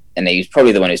 and he was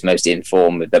probably the one who's most in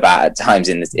form with the bat at times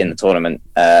in the tournament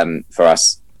for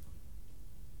us.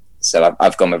 So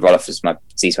I've gone with Roloff as my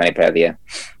T20 player of the year.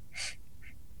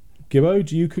 Gibbo,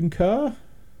 do you concur?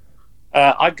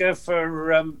 I'd go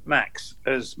for Max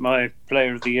as my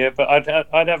player of the year, but I'd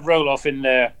have Roloff in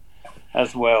there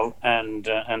as well, and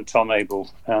Tom Abel,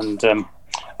 and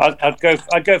I'd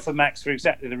go for Max for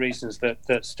exactly the reasons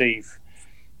that Steve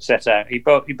set out. He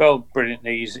bowled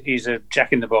brilliantly. He's a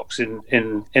jack in the box in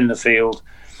the field,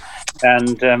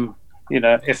 and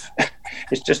if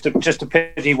it's just a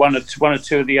pity one or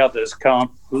two of the others can't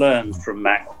learn from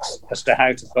Max as to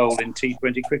how to bowl in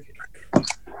T20 cricket.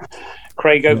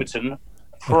 Craig Overton,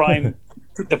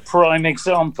 the prime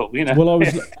example. Well,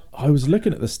 I was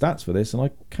looking at the stats for this, and I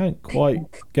can't quite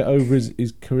get over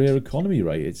his career economy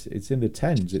rate. It's in the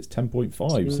tens. It's 10.5,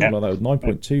 something like that. It was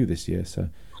 9.2 this year. So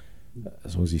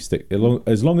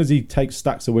as long as he takes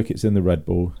stacks of wickets in the red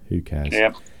ball, who cares?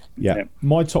 Yeah.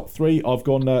 My top three, I've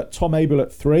gone Tom Abel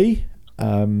at 3. He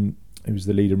was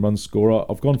the lead and run scorer.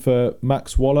 I've gone for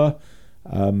Max Waller.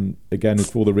 Again,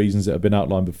 for all the reasons that have been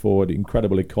outlined before, the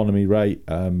incredible economy rate,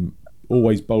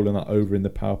 always bowling that over in the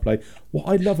power play. What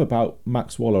I love about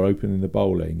Max Waller opening the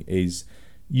bowling is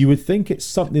you would think it's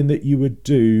something that you would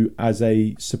do as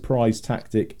a surprise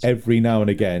tactic every now and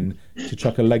again to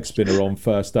chuck a leg spinner on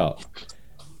first up.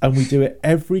 And we do it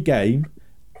every game,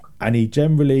 and he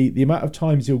generally, the amount of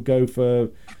times he'll go for,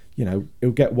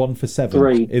 he'll get 1 for 7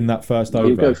 3 in that first over.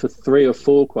 He'll go for 3 or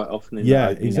 4 quite often.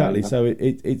 Exactly. Over. So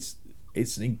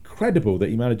it's incredible that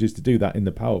he manages to do that in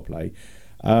the power play.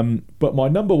 But my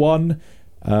number one,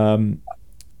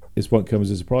 this won't come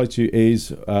as a surprise to you,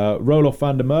 is Roloff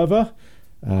van der Merwe.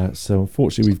 So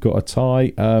unfortunately we've got a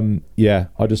tie. I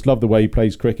just love the way he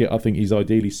plays cricket. I think he's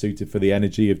ideally suited for the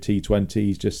energy of T20.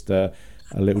 He's just a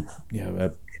little,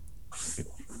 a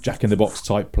jack in the box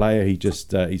type player.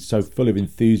 He's so full of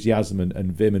enthusiasm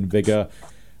and vim and vigour.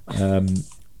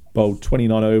 Bowled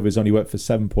 29 overs, only went for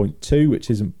 7.2,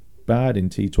 which isn't bad in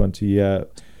T20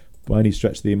 by any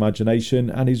stretch of the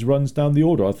imagination. And his runs down the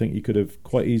order, I think he could have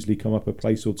quite easily come up a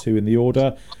place or two in the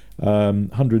order.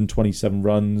 127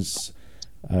 runs,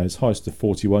 his highest of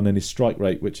 41, and his strike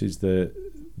rate, which is the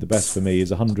best for me, is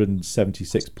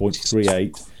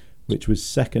 176.38, which was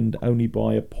second only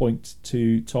by a point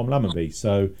to Tom Lammonby.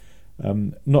 So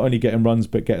not only getting runs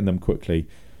but getting them quickly.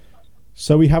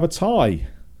 So we have a tie.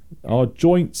 Our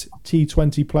joint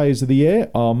T20 players of the year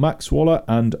are Max Waller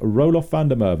and Roloff van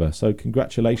der Merwe. So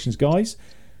congratulations, guys.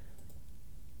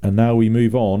 And now we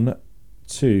move on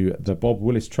to the Bob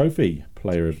Willis Trophy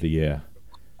Player of the Year.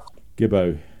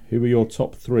 Gibbo, who are your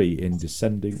top 3 in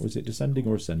descending? Was it descending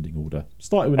or ascending order?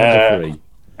 Starting with number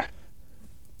 3.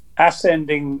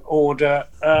 Ascending order.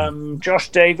 Josh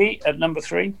Davey at number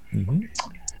 3.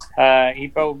 Mm-hmm. He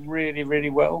bowled really, really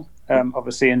well.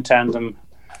 Obviously in tandem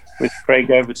with Craig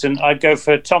Overton. I'd go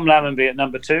for Tom Lammonby at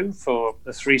number 2 for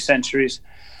the 3 centuries,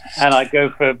 and I'd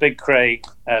go for Big Craig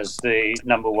as the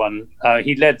number 1.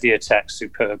 He led the attack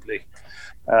superbly.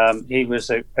 He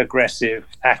was aggressive,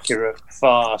 accurate,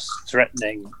 fast,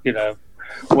 threatening,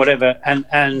 whatever,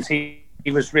 and he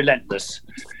was relentless.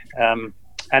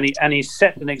 And he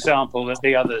set an example that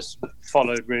the others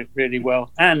followed really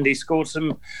well. And he scored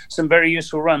some very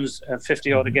useful runs,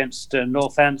 50 odd against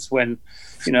Northants when,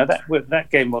 that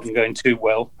game wasn't going too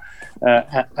well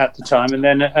at the time. And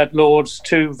then at Lords,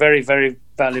 2 very, very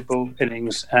valuable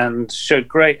innings, and showed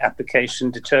great application,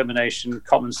 determination,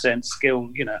 common sense, skill.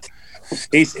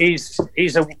 He's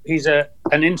an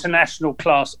international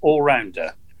class all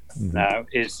rounder. Mm-hmm. Now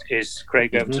is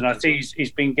Craig Overton. I think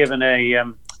he's been given a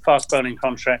fast bowling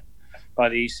contract by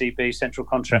the ECB, central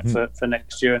contract for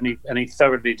next year, and he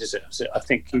thoroughly deserves it. I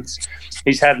think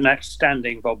he's had an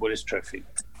outstanding Bob Willis Trophy.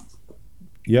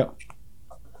 Yep,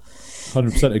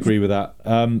 100% agree with that.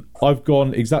 I've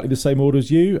gone exactly the same order as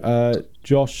you.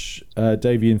 Josh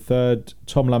Davey in 3rd,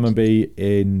 Tom Lammonby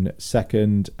in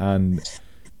 2nd, and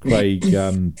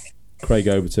Craig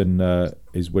Overton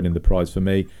is winning the prize for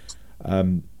me.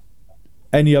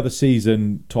 Any other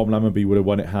season, Tom Lammonby would have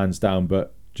won it hands down,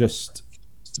 but just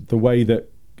the way that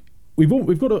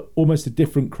we've got almost a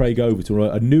different Craig Overton,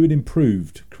 or a new and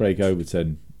improved Craig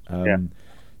Overton.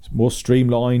 It's more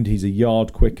streamlined. He's a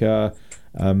yard quicker.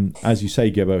 As you say,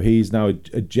 Gibbo, he's now a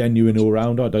genuine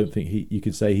all-rounder. I don't think you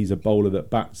could say he's a bowler that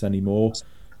bats anymore.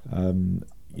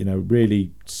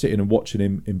 Really sitting and watching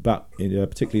him in bat,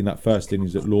 particularly in that first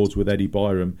innings at Lords with Eddie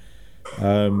Byram.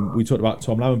 We talked about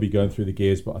Tom Lammonby going through the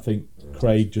gears, but I think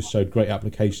Craig just showed great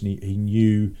application. He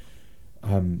knew,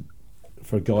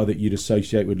 for a guy that you'd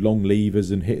associate with long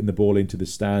levers and hitting the ball into the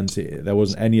stands, there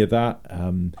wasn't any of that.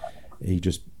 He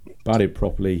just batted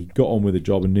properly. He got on with the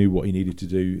job and knew what he needed to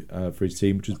do for his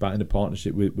team, which was batting a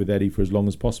partnership with Eddie for as long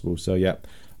as possible. So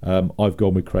I've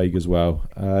gone with Craig as well.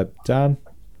 Dan?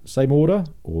 Same order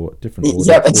or different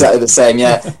order? Yep, exactly the same.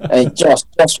 Yeah, I mean, Josh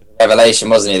was a revelation,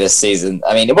 wasn't he, this season?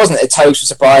 I mean, it wasn't a total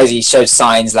surprise. He showed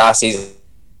signs last season,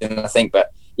 I think,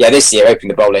 but yeah, this year opening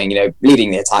the bowling, leading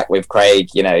the attack with Craig.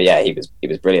 Yeah, he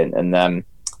was brilliant, and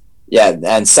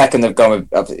and second I've gone with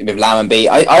Lammonby.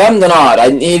 I am done hard. I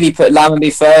nearly put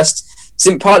Lammonby first,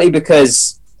 partly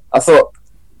because I thought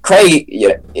Craig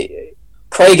and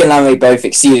Lammonby both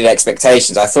exceeded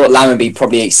expectations. I thought Lammonby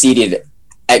probably exceeded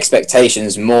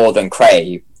expectations more than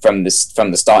Craig from the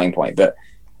starting point, but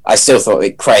I still thought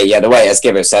that Craig, the way, as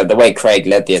Gibber said, the way Craig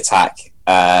led the attack,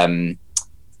 and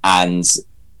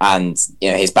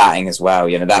his batting as well,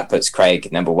 that puts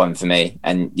Craig number one for me,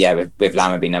 and with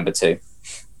Lammonby number two.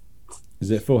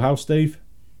 Is it full house, Steve?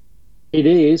 It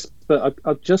is, but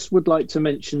I just would like to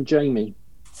mention Jamie,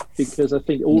 because I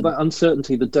think all that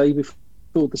uncertainty the day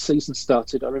before the season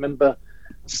started, I remember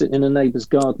sitting in a neighbour's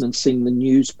garden and seeing the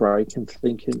news break and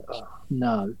thinking, oh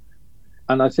no.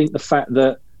 And I think the fact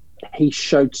that he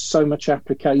showed so much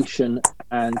application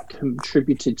and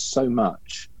contributed so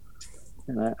much,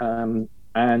 and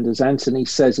as Anthony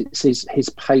says, it's his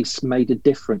pace made a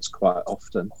difference quite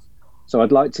often. So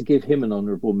I'd like to give him an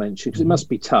honourable mention, because it must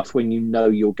be tough when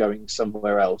you're going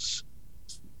somewhere else.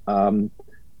 Tom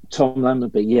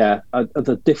Lammonby,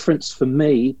 the difference for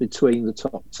me between the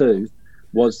top two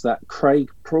was that Craig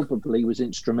probably was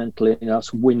instrumental in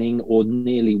us winning or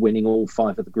nearly winning all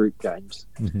 5 of the group games.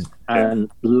 Mm-hmm. And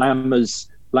Lammers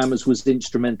was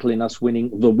instrumental in us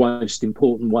winning the most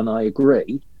important one, I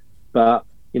agree. But,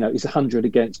 it's 100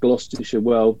 against Gloucestershire.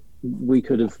 Well, we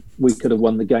could have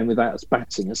won the game without us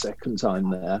batting a second time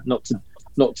there. Not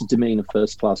to demean a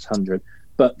first-class 100.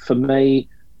 But for me,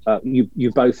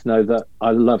 you both know that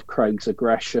I love Craig's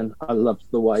aggression. I love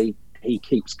the way he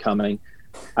keeps coming.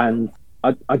 And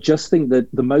I just think that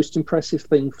the most impressive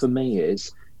thing for me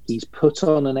is he's put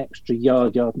on an extra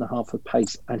yard and a half of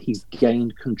pace, and he's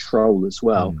gained control as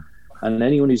well. And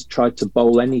anyone who's tried to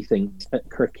bowl anything at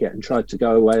cricket and tried to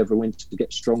go away over winter to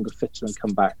get stronger, fitter and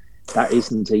come back, that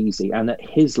isn't easy. And at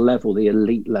his level, the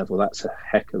elite level, that's a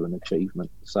heck of an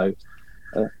achievement. So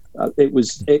it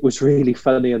was really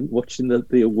funny, and watching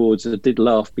the awards, I did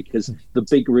laugh because the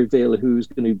big reveal of who was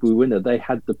going to be winner, they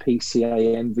had the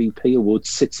PCA MVP award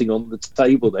sitting on the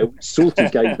table there, which sort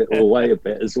of gave it away a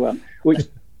bit as well, which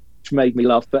made me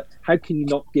laugh. But how can you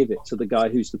not give it to the guy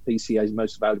who's the PCA's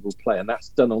most valuable player? And that's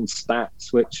done on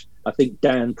stats, which I think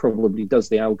Dan probably does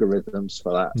the algorithms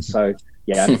for that. So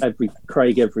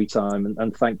Craig every time,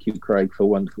 and thank you, Craig, for a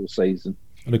wonderful season.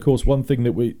 And of course, one thing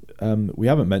that we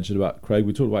haven't mentioned about Craig,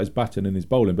 we talked about his batting and his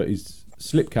bowling, but his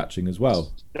slip catching as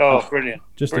well. Oh, brilliant!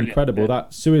 Just brilliant. Incredible. Yeah.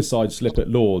 That suicide slip at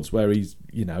Lords, where he's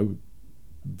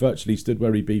virtually stood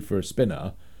where he'd be for a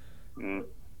spinner,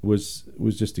 was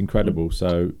just incredible.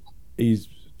 So he's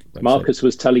Marcus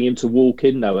was telling him to walk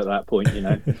in though at that point.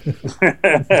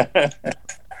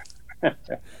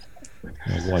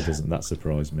 Why doesn't that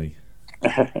surprise me?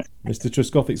 Mr.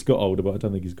 Trescothick's got older, but I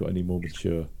don't think he's got any more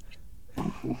mature.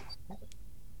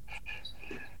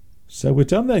 So we're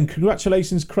done then.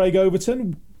 Congratulations, Craig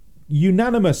Overton.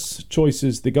 Unanimous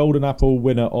choices, the Golden Apple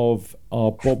winner of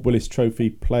our Bob Willis Trophy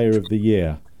Player of the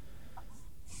Year.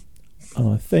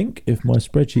 And I think, if my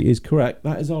spreadsheet is correct,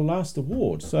 that is our last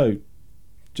award. So,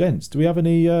 gents, do we have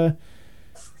any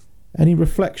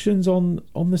reflections on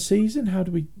the season? How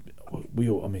do we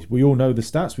all know the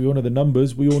stats, we all know the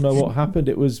numbers, we all know what happened.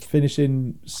 It was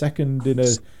finishing second in a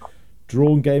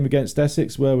drawn game against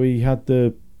Essex, where we had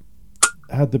the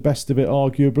best of it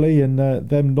arguably, and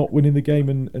them not winning the game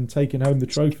and taking home the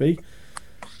trophy.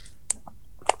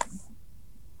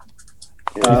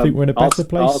 Do you think we're in a better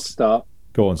place? I'll start.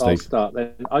 Go on, Steve. I'll start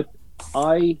then.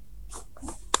 I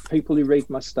people who read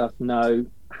my stuff know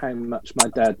how much my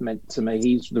dad meant to me.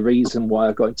 He's the reason why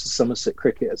I got into Somerset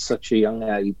cricket at such a young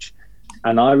age.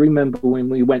 And I remember when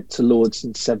we went to Lords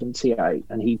in 78,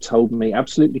 and he told me,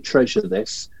 absolutely treasure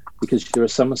this, because you're a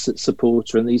Somerset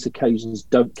supporter and these occasions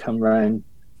don't come round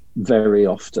very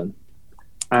often.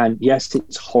 And yes,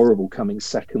 it's horrible coming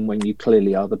second when you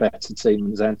clearly are the better team.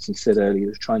 And as Anthony said earlier,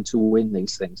 you're trying to win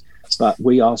these things. But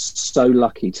we are so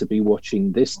lucky to be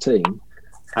watching this team.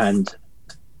 And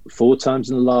 4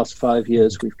 times in the last 5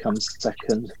 years, we've come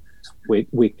second.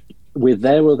 We're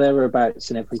there or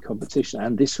thereabouts in every competition.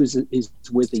 And this is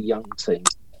with a young team.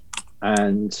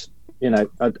 And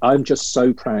I'm just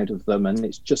so proud of them, and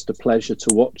it's just a pleasure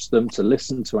to watch them, to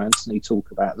listen to Anthony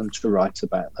talk about them, to write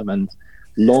about them, and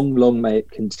long may it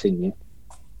continue.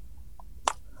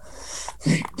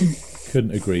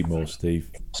 Couldn't agree more,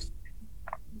 Steve.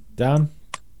 Dan?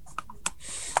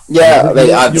 Yeah, I mean,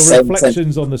 your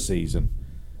reflections on the season.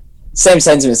 Same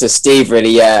sentiments as Steve, really.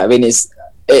 Yeah, I mean, it's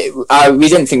we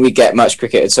didn't think we'd get much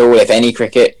cricket at all, if any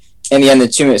cricket. In the end, the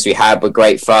 2 minutes we had were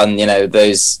great fun. You know,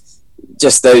 those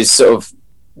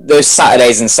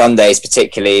Saturdays and Sundays,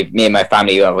 particularly, me and my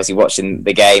family were obviously watching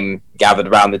the game, gathered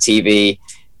around the TV.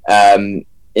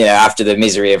 You know, after the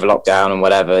misery of lockdown and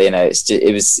whatever, you know,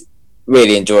 it was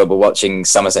really enjoyable watching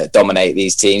Somerset dominate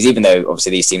these teams, even though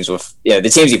obviously these teams were, you know, the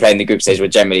teams we played in the group stage were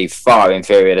generally far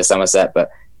inferior to Somerset, but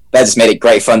that just made it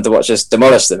great fun to watch us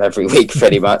demolish them every week,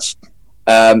 pretty much.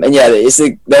 And yeah,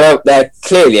 they're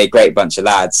clearly a great bunch of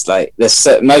lads. Like,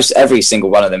 every single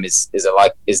one of them is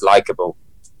likable.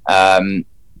 And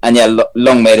yeah,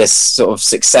 long may this sort of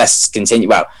success continue.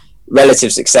 Well,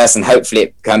 relative success, and hopefully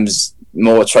it becomes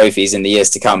more trophies in the years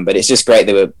to come. But it's just great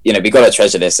that we got to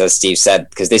treasure this, as Steve said,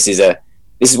 because this is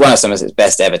one of Somerset's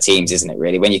best ever teams, isn't it?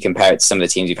 Really, when you compare it to some of the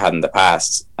teams we've had in the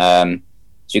past. So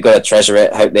you've got to treasure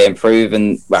it. Hope they improve,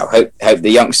 and hope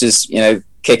the youngsters, you know,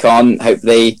 kick on.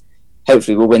 Hopefully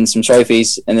we'll win some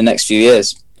trophies in the next few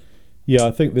years. Yeah,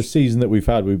 I think the season that we've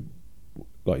had,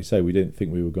 like you say, we didn't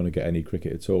think we were going to get any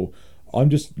cricket at all. I'm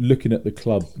just looking at the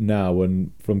club now,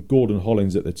 and from Gordon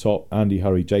Hollins at the top, Andy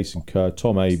Hurry, Jason Kerr,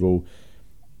 Tom Abel,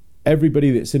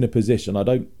 everybody that's in a position, I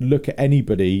don't look at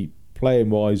anybody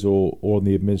playing wise or on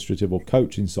the administrative or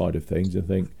coaching side of things and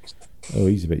think, oh,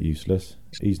 he's a bit useless.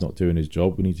 He's not doing his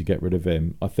job. We need to get rid of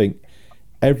him. I think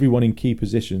everyone in key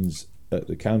positions at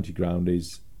the county ground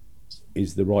is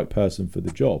the right person for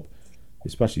the job,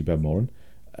 especially Ben Moran,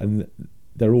 and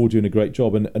they're all doing a great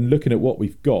job. And looking at what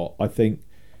we've got, I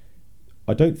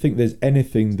don't think there's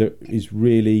anything that is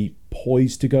really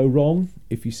poised to go wrong,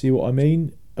 if you see what I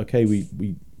mean. Okay, we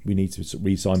need to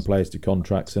re-sign players to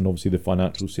contracts, and obviously the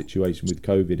financial situation with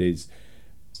COVID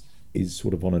is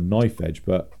sort of on a knife edge,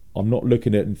 but I'm not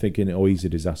looking at it and thinking, oh, he's a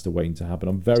disaster waiting to happen.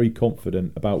 I'm very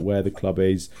confident about where the club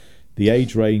is. The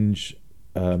age range,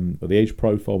 or the age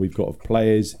profile we've got of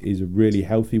players is a really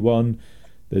healthy one.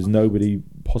 There's nobody,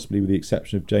 possibly with the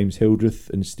exception of James Hildreth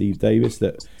and Steve Davis,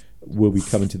 that will be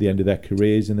coming to the end of their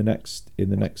careers in the next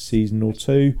season or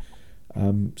two.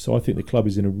 So I think the club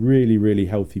is in a really, really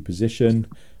healthy position.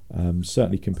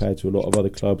 Certainly compared to a lot of other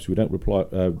clubs, we don't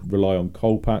rely on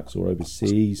coal packs or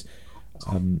overseas.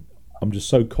 I'm just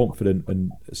so confident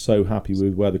and so happy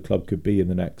with where the club could be in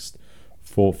the next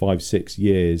 4, 5, 6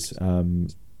 years.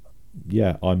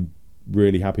 Yeah, I'm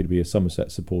really happy to be a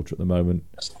Somerset supporter at the moment,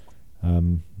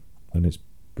 and it's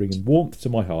bringing warmth to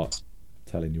my heart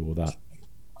telling you all that.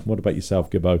 What about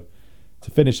yourself, Gibbo,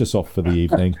 to finish us off for the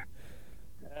evening?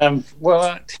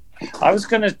 Well, I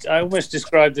almost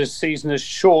described this season as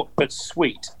short but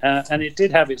sweet, and it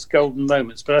did have its golden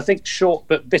moments, but I think short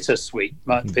but bittersweet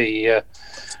might be a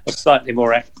slightly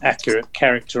more accurate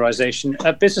characterisation.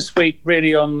 Bittersweet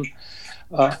really on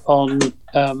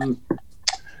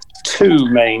two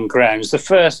main grounds. The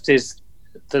first is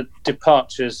the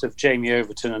departures of Jamie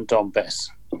Overton and Don Bess,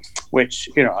 which,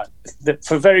 you know,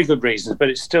 for very good reasons, but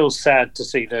it's still sad to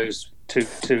see those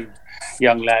two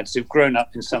young lads who've grown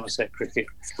up in Somerset cricket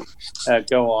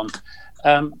go on.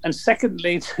 And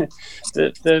secondly,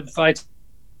 the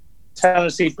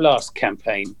Vitality Blast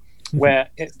campaign, where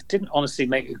it didn't honestly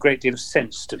make a great deal of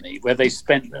sense to me, where they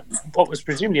spent what was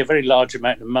presumably a very large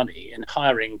amount of money in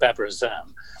hiring Babar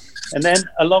Azam, and then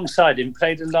alongside him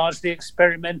played a largely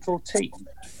experimental team,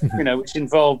 you know, which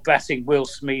involved batting Will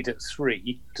Smead at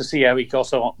 3 to see how he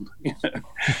got on, you know,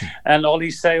 and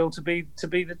Ollie Sale to be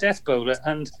the death bowler.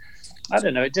 And I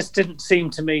don't know, it just didn't seem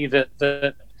to me that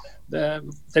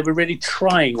they were really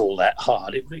trying all that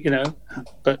hard, you know.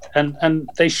 But and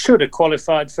they should have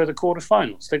qualified for the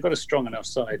quarterfinals. They've got a strong enough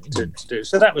side to do.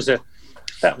 So that was a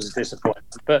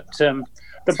disappointment. But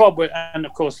the Bob, and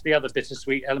of course the other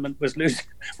bittersweet element was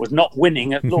not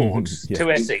winning at Lords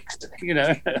to Essex, you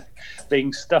know,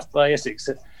 being stuffed by Essex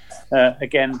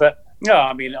again. But no,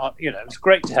 I mean, you know, it's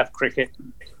great to have cricket.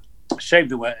 Shame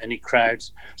there weren't any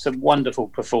crowds. Some wonderful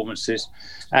performances,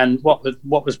 and what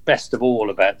was best of all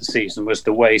about the season was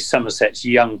the way Somerset's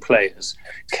young players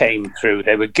came through.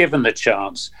 They were given the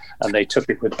chance and they took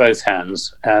it with both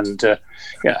hands. And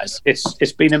yeah,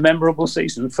 it's been a memorable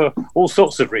season for all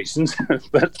sorts of reasons,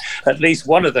 but at least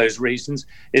one of those reasons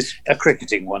is a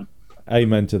cricketing one.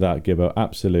 Amen to that, Gibbo.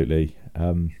 Absolutely.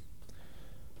 Cool.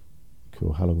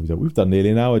 How long have we done? We've done nearly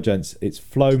an hour, gents. It's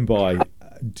flown by.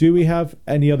 Do we have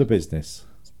any other business?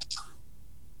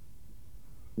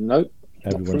 Nope.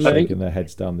 Everyone's shaking their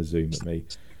heads down the Zoom at me.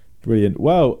 Brilliant.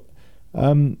 Well,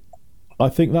 I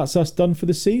think that's us done for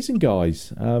the season,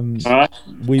 guys.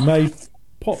 We may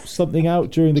pop something out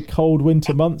during the cold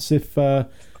winter months if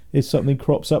something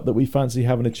crops up that we fancy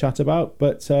having a chat about.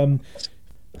 But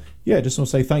yeah, just want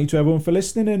to say thank you to everyone for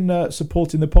listening and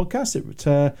supporting the podcast.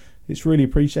 It It's really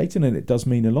appreciated, and it does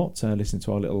mean a lot to listen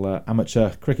to our little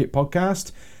amateur cricket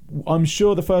podcast. I'm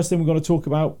sure the first thing we're going to talk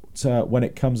about when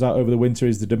it comes out over the winter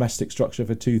is the domestic structure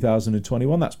for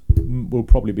 2021. That will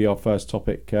probably be our first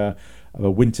topic of a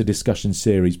winter discussion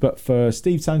series. But for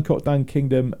Steve Tancock, Dan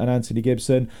Kingdom and Anthony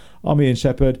Gibson, I'm Ian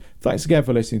Shepherd. Thanks again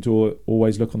for listening to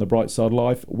Always Look on the Bright Side of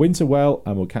Life. Winter well,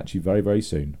 and we'll catch you very, very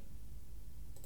soon.